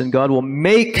realizes, and God will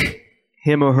make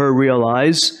him or her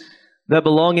realize that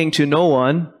belonging to no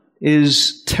one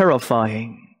is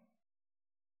terrifying.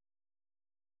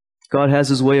 God has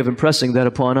his way of impressing that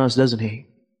upon us, doesn't he?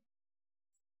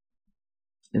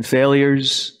 In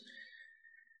failures,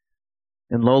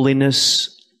 in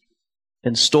loneliness,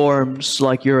 in storms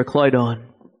like Euroclydon.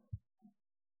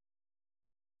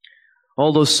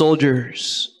 All those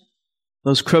soldiers,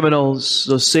 those criminals,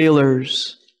 those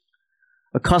sailors,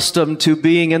 accustomed to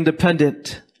being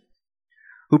independent,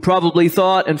 who probably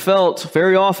thought and felt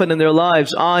very often in their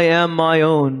lives, I am my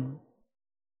own.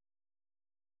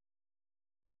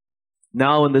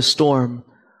 Now in this storm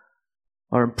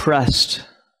are impressed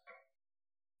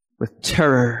with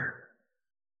terror.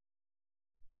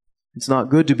 It's not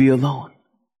good to be alone.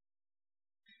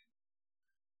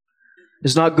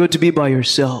 It's not good to be by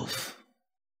yourself.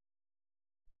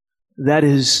 That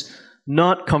is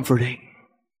not comforting.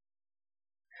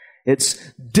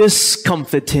 It's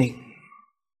discomfiting.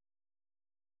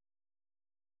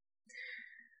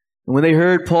 And when they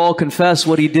heard Paul confess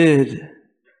what he did,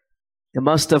 it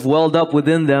must have welled up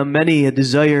within them many a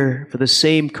desire for the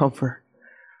same comfort.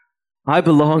 I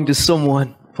belong to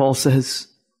someone, Paul says.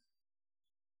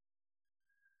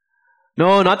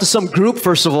 No, not to some group,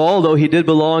 first of all, though he did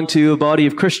belong to a body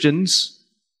of Christians,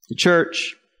 the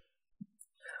church.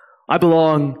 I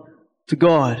belong to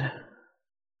God.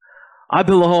 I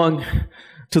belong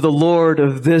to the Lord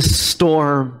of this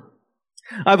storm.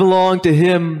 I belong to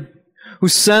him who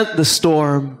sent the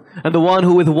storm and the one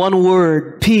who with one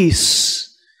word,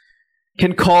 peace,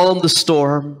 can calm the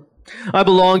storm. I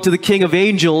belong to the King of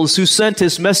Angels who sent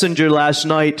his messenger last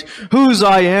night, whose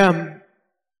I am,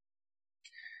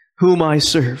 whom I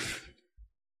serve.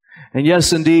 And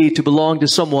yes, indeed, to belong to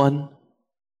someone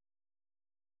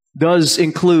does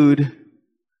include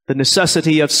the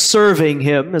necessity of serving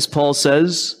him, as Paul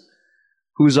says,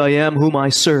 whose I am, whom I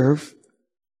serve.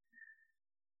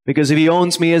 Because if he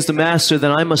owns me as the master,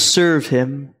 then I must serve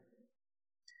him.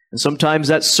 And sometimes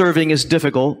that serving is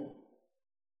difficult.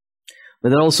 But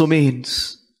that also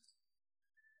means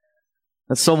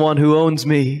that someone who owns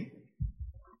me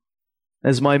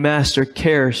as my master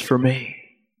cares for me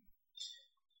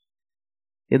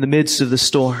in the midst of the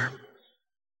storm.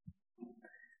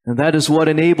 And that is what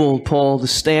enabled Paul to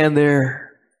stand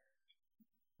there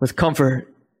with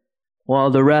comfort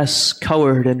while the rest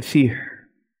cowered in fear.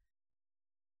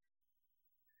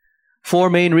 4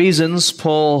 main reasons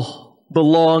Paul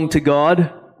belonged to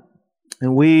God,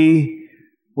 and we,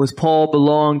 with Paul,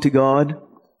 belong to God.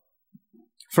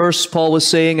 First, Paul was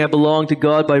saying, I belong to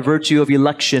God by virtue of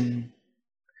election.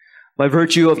 By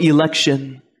virtue of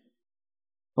election.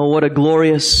 Oh, what a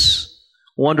glorious,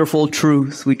 wonderful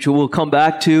truth, which we will come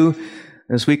back to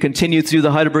as we continue through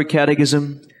the Heidelberg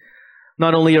Catechism.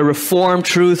 Not only a reformed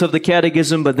truth of the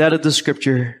Catechism, but that of the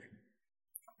Scripture.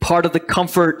 Part of the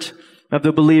comfort of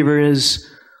the believer is,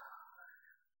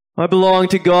 I belong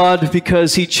to God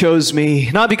because he chose me,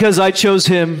 not because I chose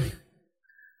him.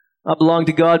 I belong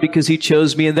to God because he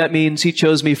chose me, and that means he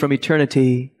chose me from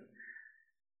eternity.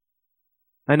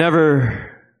 I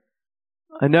never,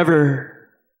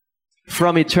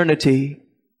 from eternity,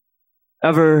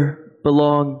 ever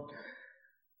belonged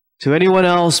to anyone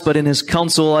else, but in his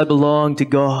counsel I belong to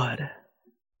God.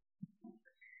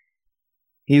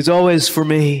 He's always for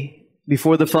me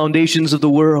before the foundations of the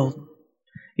world.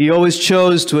 He always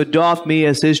chose to adopt me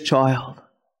as his child.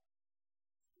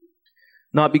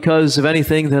 Not because of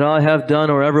anything that I have done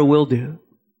or ever will do,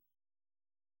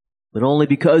 but only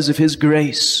because of his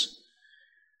grace.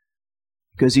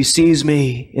 Because he sees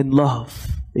me in love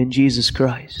in Jesus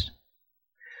Christ.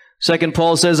 Second,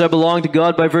 Paul says, I belong to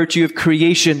God by virtue of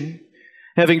creation.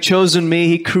 Having chosen me,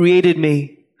 he created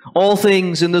me. All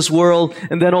things in this world,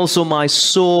 and then also my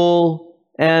soul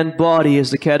and body, as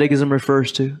the Catechism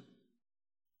refers to.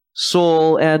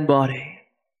 Soul and body.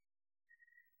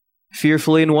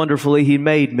 Fearfully and wonderfully he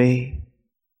made me.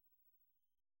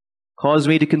 Caused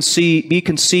me to be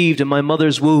conceived in my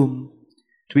mother's womb,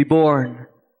 to be born,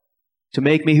 to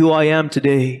make me who I am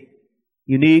today.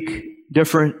 Unique,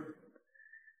 different.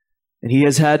 And he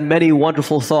has had many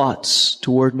wonderful thoughts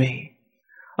toward me.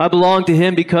 I belong to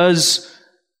him because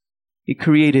he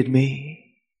created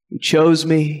me. He chose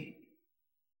me.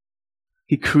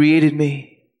 He created me.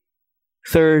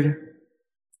 Third,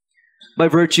 by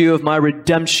virtue of my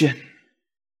redemption.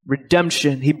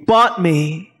 Redemption. He bought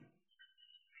me.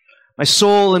 My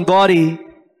soul and body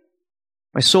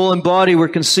were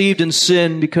conceived in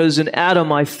sin because in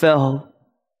Adam I fell.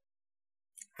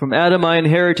 From Adam I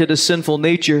inherited a sinful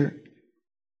nature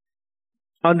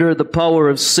under the power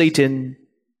of Satan.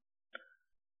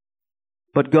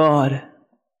 But God,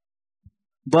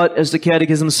 But, as the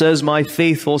Catechism says, my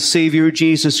faithful Savior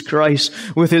Jesus Christ,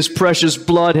 with his precious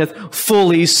blood, hath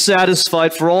fully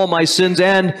satisfied for all my sins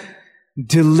and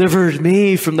delivered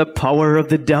me from the power of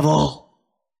the devil.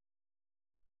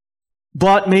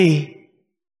 Bought me,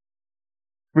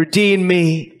 redeemed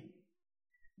me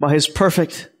by his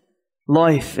perfect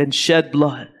life and shed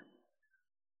blood.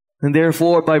 And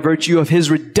therefore, by virtue of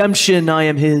his redemption, I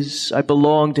am his. I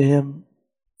belong to him.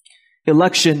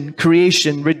 Election,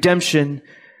 creation, redemption,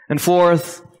 and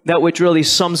fourth, that which really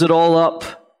sums it all up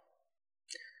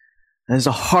as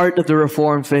the heart of the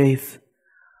Reformed faith.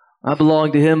 I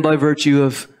belong to him by virtue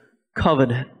of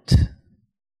covenant.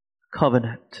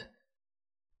 Covenant.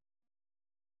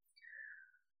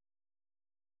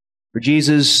 For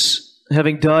Jesus,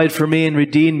 having died for me and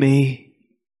redeemed me,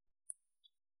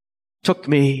 took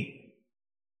me,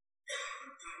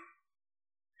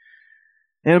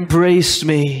 embraced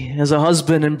me as a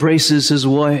husband embraces his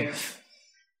wife,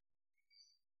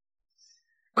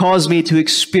 caused me to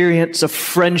experience a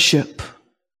friendship,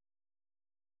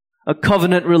 a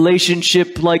covenant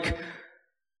relationship like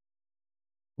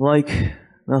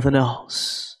nothing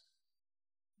else,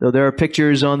 though there are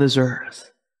pictures on this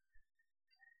earth.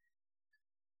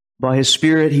 By his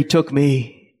Spirit, he took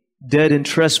me, dead in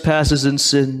trespasses and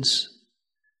sins,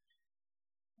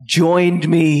 joined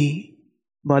me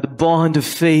by the bond of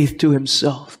faith to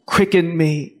himself, quickened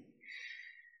me,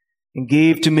 and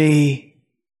gave to me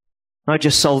not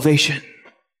just salvation,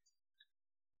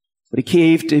 but he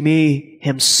gave to me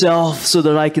himself so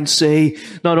that I can say,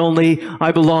 not only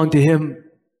I belong to him,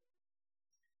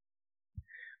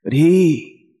 but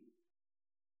he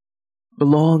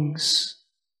belongs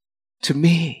to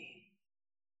me.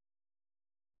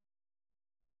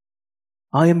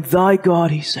 I am thy God,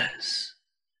 he says.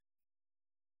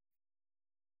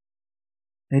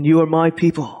 And you are my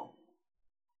people.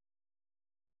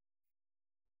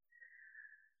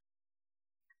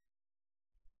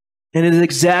 And it's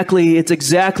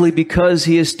exactly because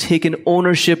he has taken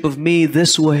ownership of me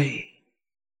this way.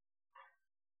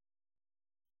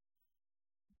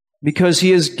 Because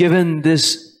he has given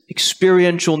this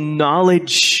experiential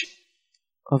knowledge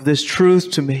of this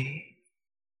truth to me,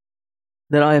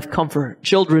 that I have comfort.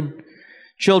 Children,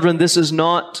 this is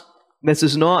not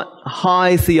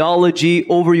high theology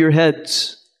over your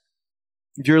heads.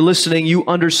 If you're listening, you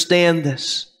understand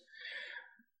this.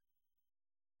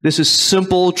 This is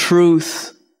simple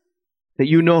truth that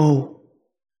you know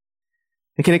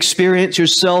and can experience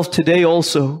yourself today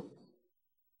also.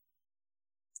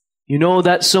 You know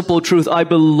that simple truth. I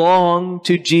belong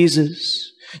to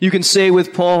Jesus. You can say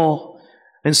with Paul,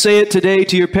 and say it today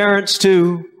to your parents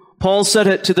too. Paul said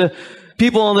it to the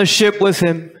people on the ship with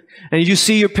him. And you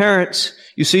see your parents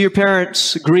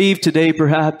grieve today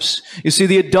perhaps. You see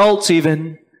the adults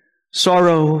even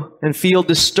sorrow and feel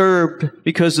disturbed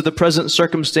because of the present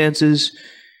circumstances.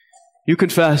 You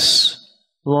confess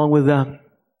along with them.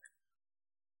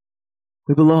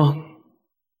 We belong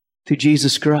to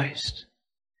Jesus Christ,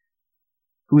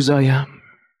 whose I am,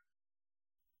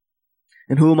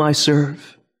 and whom I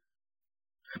serve,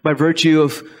 by virtue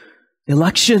of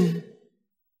election,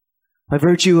 by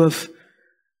virtue of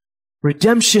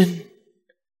redemption,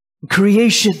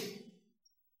 creation,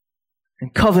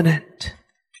 and covenant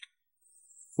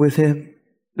with him.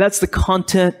 That's the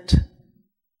content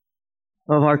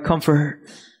of our comfort.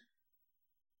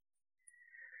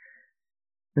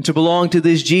 And to belong to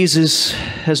this Jesus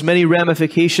has many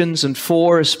ramifications, and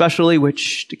four especially,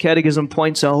 which the Catechism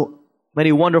points out,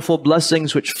 many wonderful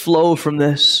blessings which flow from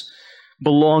this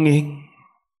belonging.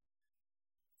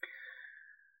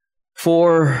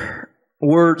 Four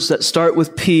words that start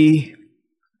with P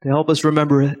to help us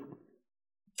remember it.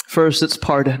 First, it's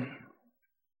pardon.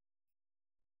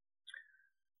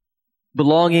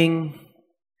 Belonging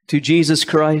to Jesus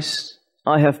Christ,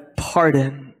 I have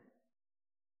pardon,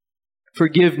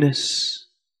 forgiveness.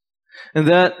 And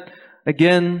that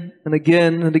again and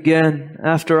again and again,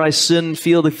 after I sin,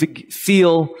 feel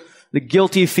the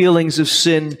guilty feelings of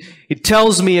sin. He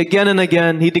tells me again and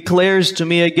again, he declares to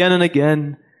me again and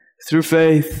again, through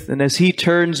faith, and as he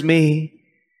turns me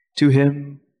to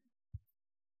him.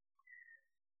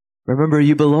 Remember,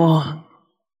 you belong.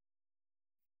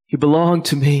 You belong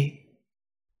to me.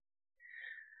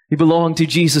 You belong to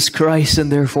Jesus Christ,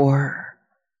 and therefore,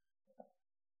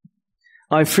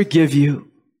 I forgive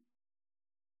you.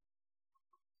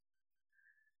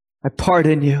 I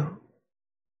pardon you.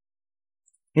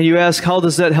 And you ask, how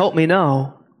does that help me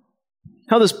now?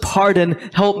 How does pardon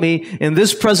help me in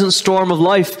this present storm of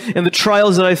life, in the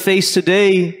trials that I face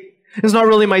today? It's not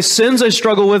really my sins I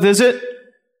struggle with, is it?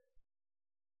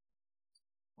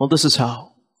 Well, this is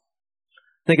how.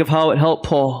 Think of how it helped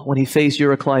Paul when he faced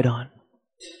Euroclydon.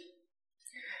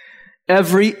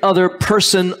 Every other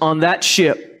person on that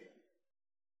ship,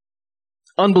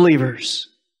 unbelievers,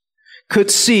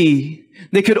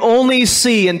 they could only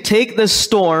see and take this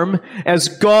storm as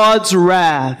God's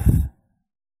wrath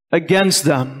against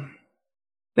them.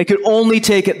 They could only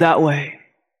take it that way.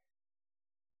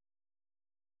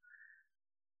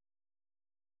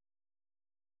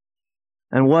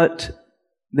 And what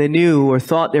they knew or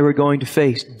thought they were going to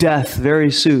face, death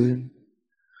very soon,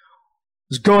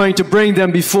 was going to bring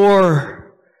them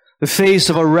before the face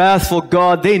of a wrathful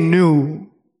God. They knew,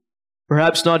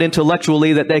 perhaps not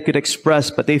intellectually that they could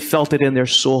express, but they felt it in their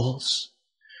souls.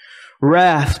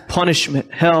 Wrath,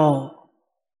 punishment, hell.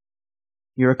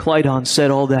 Euroclydon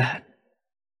said all that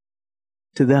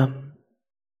to them.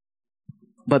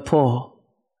 But Paul,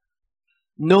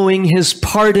 knowing his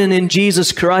pardon in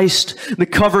Jesus Christ, the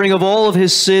covering of all of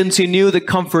his sins, he knew the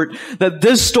comfort that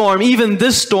this storm, even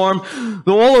this storm,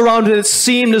 though all around it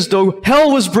seemed as though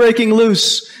hell was breaking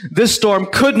loose, this storm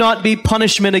could not be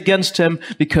punishment against him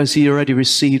because he already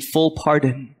received full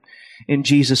pardon in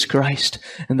Jesus Christ.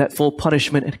 And that full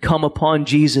punishment had come upon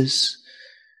Jesus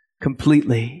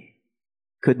completely,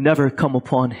 could never come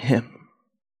upon him.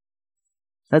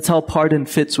 That's how pardon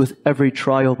fits with every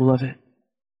trial, beloved.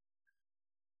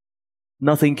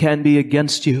 Nothing can be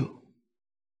against you,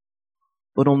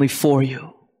 but only for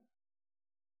you.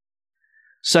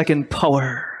 Second,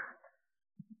 power.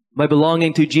 By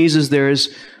belonging to Jesus, there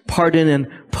is pardon and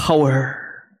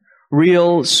power.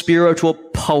 Real spiritual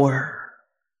power.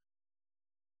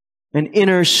 An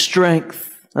inner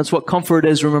strength. That's what comfort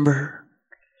is, remember.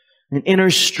 An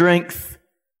inner strength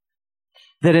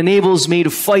that enables me to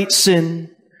fight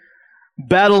sin,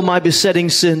 battle my besetting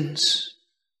sins.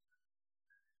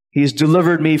 He has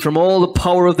delivered me from all the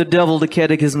power of the devil, the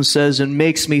Catechism says, and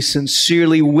makes me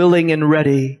sincerely willing and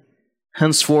ready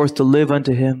henceforth to live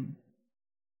unto him.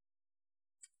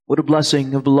 What a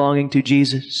blessing of belonging to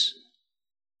Jesus.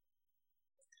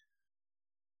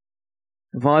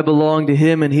 If I belong to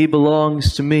him and he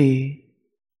belongs to me,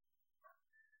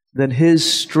 then his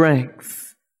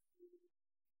strength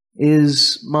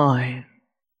is mine.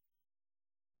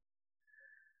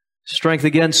 Strength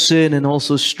against sin and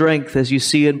also strength, as you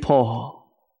see in Paul.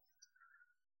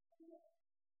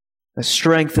 A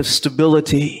strength of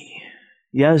stability.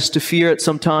 Yes, to fear it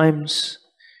sometimes,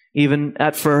 even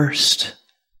at first.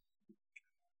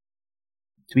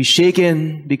 To be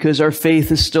shaken because our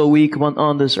faith is still weak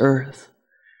on this earth.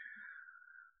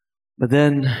 But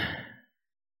then,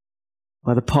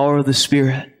 by the power of the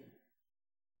Spirit,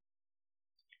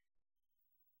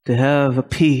 to have a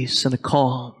peace and a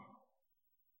calm.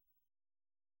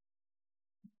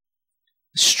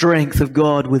 Strength of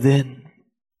God within.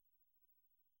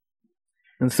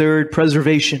 And third,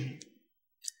 preservation.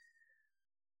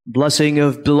 Blessing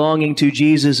of belonging to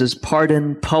Jesus is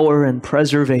pardon, power, and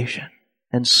preservation.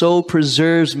 And so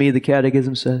preserves me, the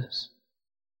Catechism says,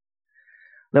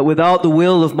 that without the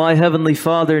will of my heavenly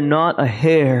Father, not a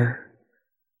hair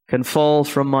can fall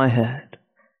from my head.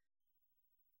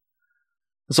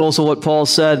 That's also what Paul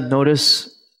said,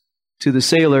 notice, to the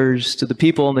sailors, to the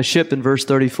people on the ship in verse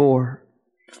 34.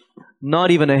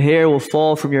 Not even a hair will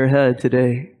fall from your head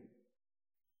today.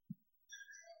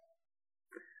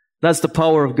 That's the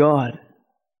power of God.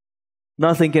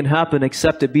 Nothing can happen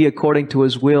except it be according to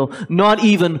his will. Not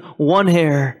even one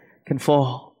hair can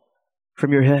fall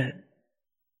from your head.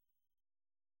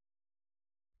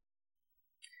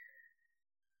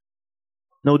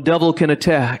 No devil can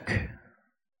attack.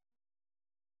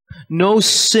 No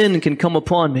sin can come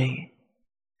upon me.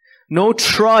 No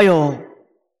trial,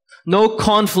 no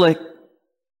conflict,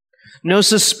 no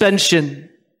suspension,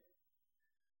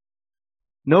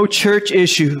 no church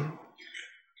issue,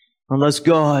 unless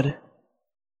God,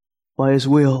 by his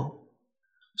will,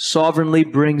 sovereignly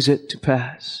brings it to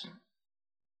pass.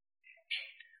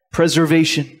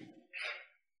 Preservation,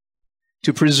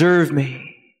 to preserve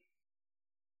me.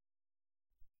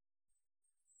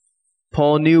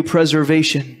 Paul knew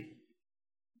preservation.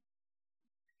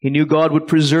 He knew God would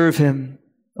preserve him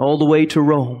all the way to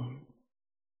Rome.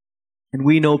 And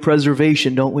we know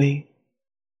preservation, don't we?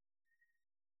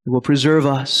 He will preserve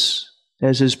us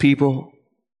as his people.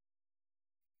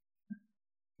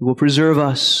 He will preserve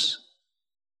us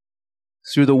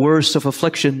through the worst of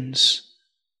afflictions,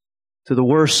 through the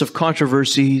worst of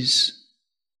controversies,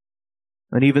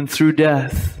 and even through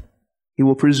death. He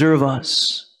will preserve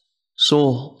us,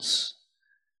 souls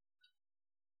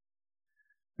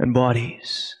and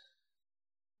bodies.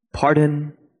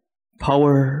 Pardon,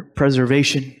 power,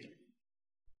 preservation,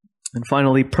 and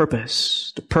finally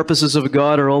purpose. The purposes of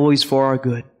God are always for our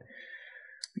good.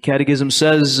 The Catechism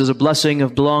says, as a blessing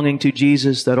of belonging to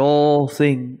Jesus, that all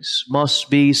things must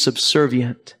be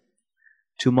subservient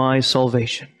to my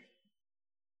salvation.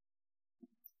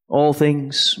 All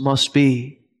things must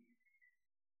be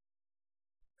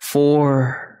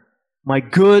for my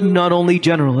good, not only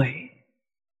generally,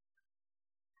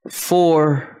 but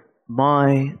for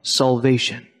my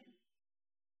salvation.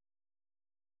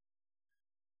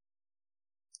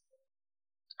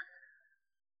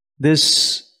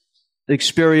 This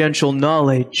experiential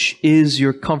knowledge is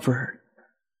your comfort.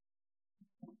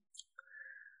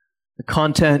 The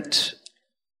content,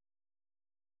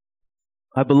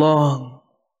 I belong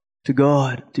to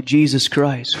God, to Jesus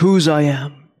Christ, whose I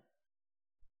am,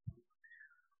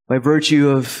 by virtue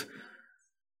of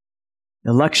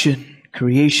election,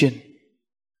 creation,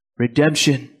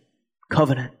 redemption,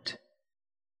 covenant,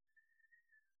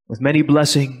 with many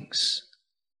blessings.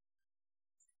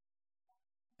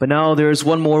 But now there is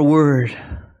one more word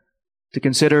to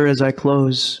consider as I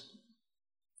close,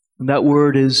 and that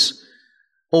word is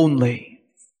only.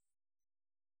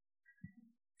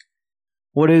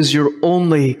 What is your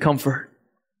only comfort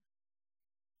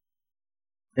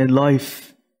in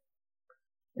life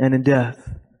and in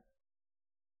death?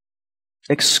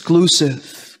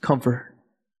 Exclusive comfort.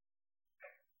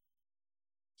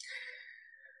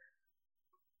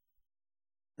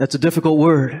 That's a difficult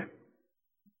word.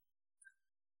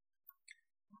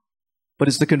 But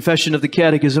it's the confession of the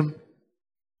Catechism.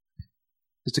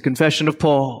 It's the confession of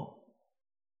Paul.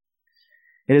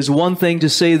 It is one thing to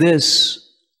say this.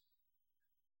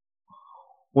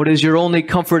 What is your only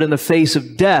comfort in the face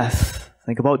of death?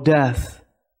 Think about death.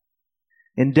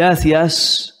 In death,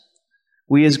 yes,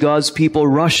 we as God's people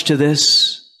rush to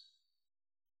this.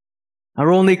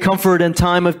 Our only comfort in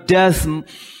time of death, my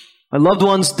loved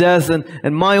one's death,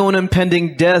 and my own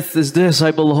impending death is this: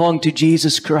 I belong to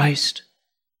Jesus Christ,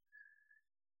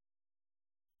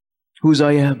 whose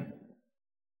I am,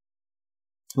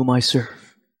 whom I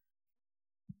serve.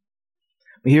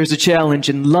 But here's the challenge: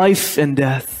 in life and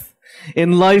death.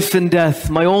 In life and death,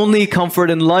 my only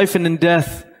comfort in life and in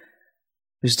death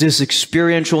is this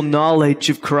experiential knowledge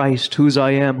of Christ, whose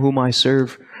I am, whom I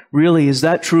serve. Really, is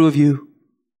that true of you?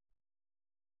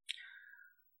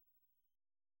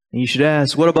 And you should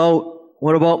ask, what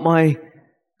about my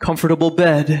comfortable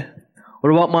bed?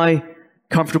 What about my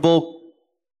comfortable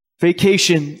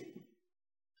vacation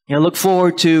I look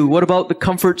forward to? What about the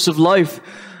comforts of life?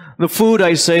 The food,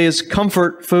 I say, is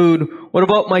comfort food. What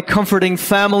about my comforting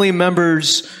family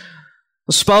members?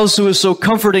 A spouse who is so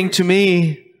comforting to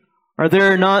me? Are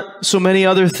there not so many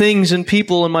other things and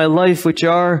people in my life which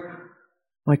are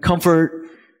my comfort?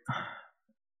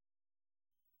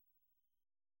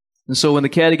 And so when the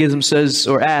Catechism says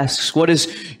or asks, what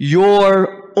is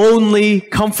your only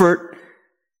comfort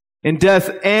in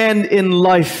death and in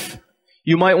life?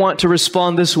 You might want to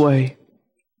respond this way: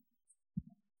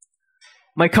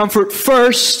 my comfort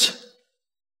first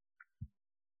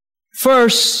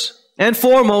and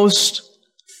foremost,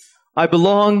 I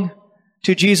belong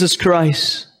to Jesus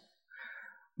Christ.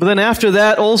 But then after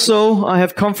that also, I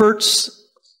have comforts.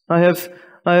 I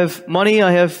have money.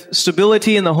 I have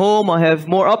stability in the home. I have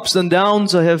more ups than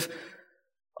downs. I have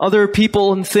other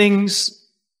people and things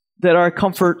that are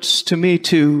comforts to me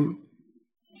too.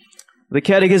 The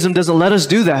Catechism doesn't let us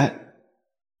do that.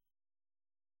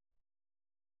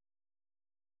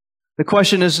 The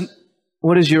question is,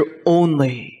 what is your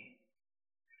only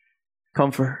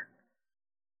comfort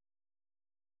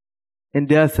in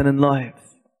death and in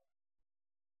life?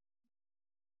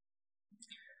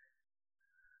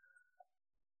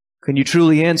 Can you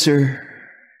truly answer,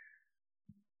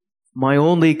 my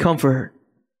only comfort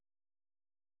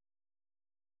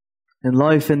in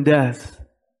life and death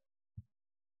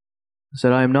is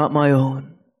that I am not my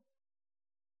own,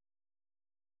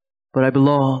 but I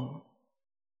belong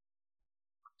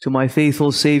to my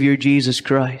faithful Savior, Jesus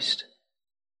Christ?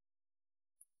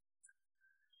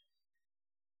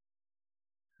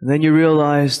 And then you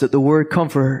realize that the word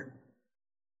comfort,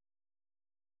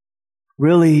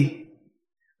 really,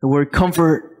 the word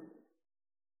comfort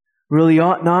really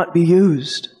ought not be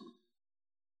used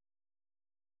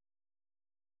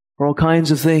for all kinds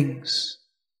of things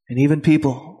and even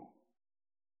people.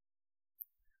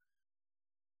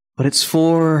 But it's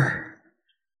for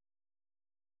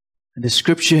a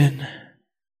description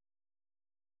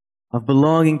of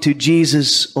belonging to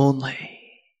Jesus only.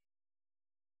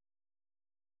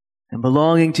 And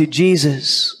belonging to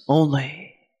Jesus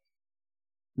only.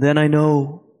 Then I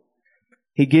know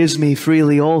He gives me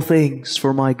freely all things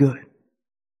for my good.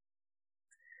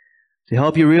 To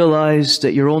help you realize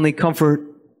that your only comfort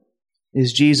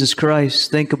is Jesus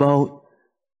Christ, think about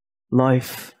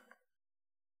life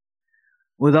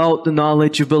without the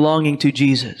knowledge of belonging to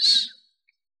Jesus.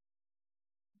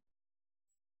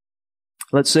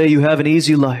 Let's say you have an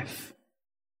easy life.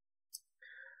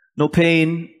 No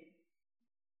pain,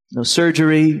 no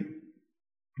surgery,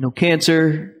 no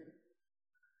cancer,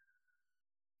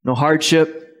 no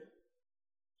hardship,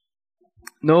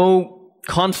 no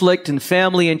conflict in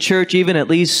family and church, even at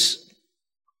least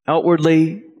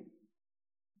outwardly,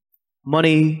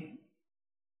 money,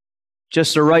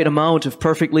 just the right amount of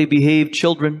perfectly behaved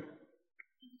children,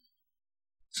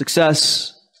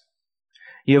 success.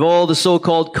 You have all the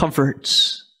so-called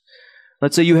comforts.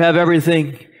 Let's say you have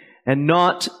everything and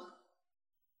not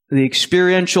the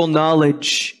experiential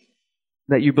knowledge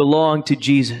that you belong to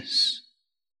Jesus.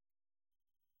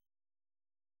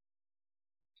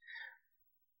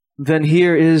 Then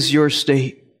here is your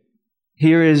state.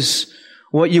 Here is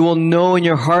what you will know in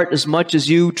your heart as much as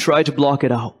you try to block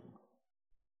it out.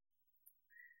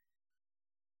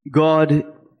 God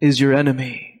is your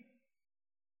enemy.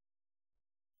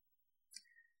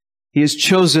 He has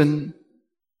chosen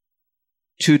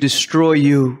to destroy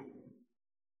you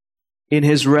in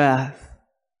His wrath.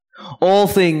 All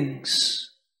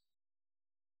things,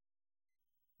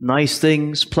 nice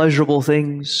things, pleasurable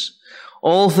things,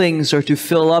 all things are to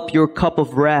fill up your cup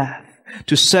of wrath,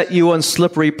 to set you on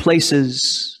slippery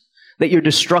places, that your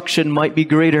destruction might be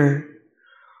greater.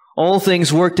 All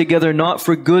things work together not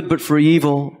for good but for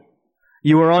evil.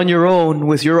 You are on your own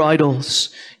with your idols.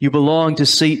 You belong to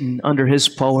Satan under his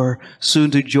power,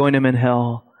 soon to join him in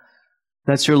hell.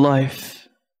 That's your life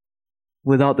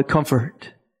without the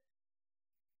comfort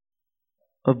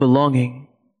of belonging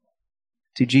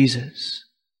to Jesus.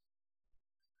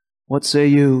 What say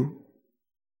you?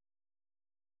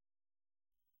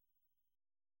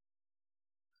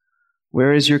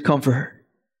 Where is your comfort?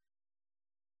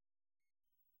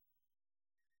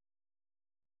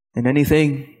 In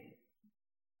anything?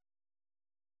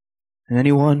 In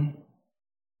anyone?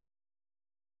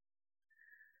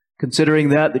 Considering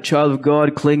that, the child of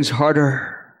God clings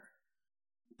harder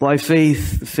by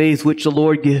faith, the faith which the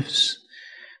Lord gives,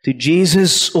 to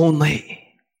Jesus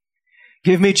only.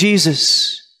 Give me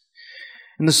Jesus.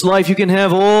 In this life you can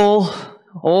have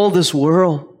all this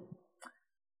world.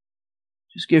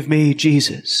 Just give me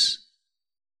Jesus.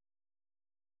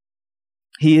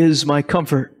 He is my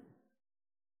comfort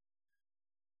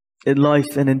in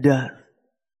life and in death.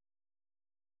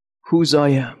 Whose I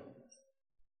am,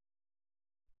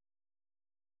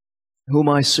 whom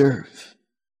I serve.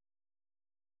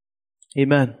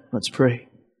 Amen. Let's pray.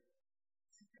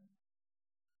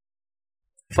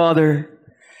 Father,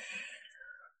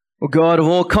 O God of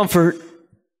all comfort,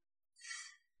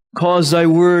 cause thy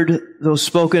word, though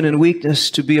spoken in weakness,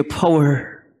 to be a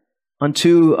power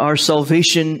unto our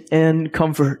salvation and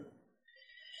comfort.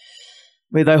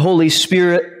 May thy Holy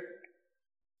Spirit,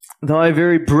 thy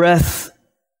very breath,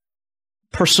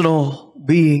 personal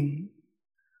being,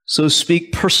 so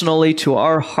speak personally to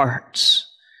our hearts.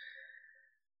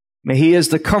 May He as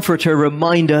the Comforter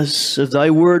remind us of thy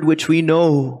word which we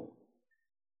know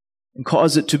and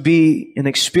cause it to be an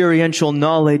experiential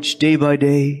knowledge day by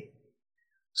day,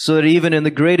 so that even in the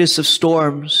greatest of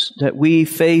storms that we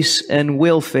face and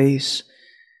will face,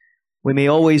 we may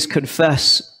always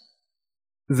confess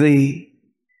Thee,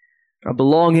 our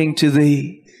belonging to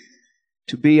Thee,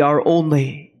 to be our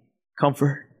only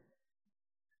comfort.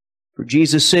 For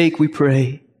Jesus' sake we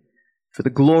pray. For the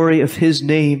glory of His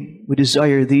name we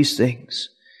desire these things.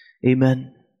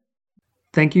 Amen.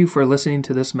 Thank you for listening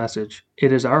to this message.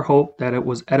 It is our hope that it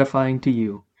was edifying to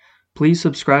you. Please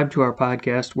subscribe to our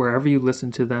podcast wherever you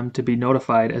listen to them to be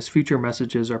notified as future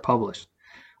messages are published.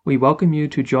 We welcome you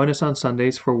to join us on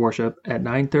Sundays for worship at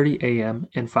 9:30 a.m.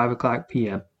 and 5 o'clock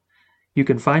p.m. You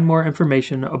can find more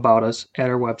information about us at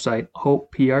our website,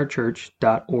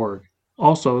 hopeprchurch.org.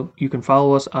 Also, you can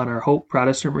follow us on our Hope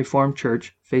Protestant Reformed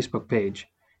Church Facebook page,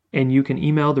 and you can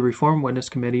email the Reformed Witness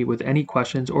Committee with any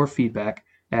questions or feedback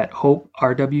at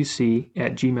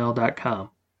hoperwc@gmail.com.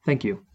 Thank you.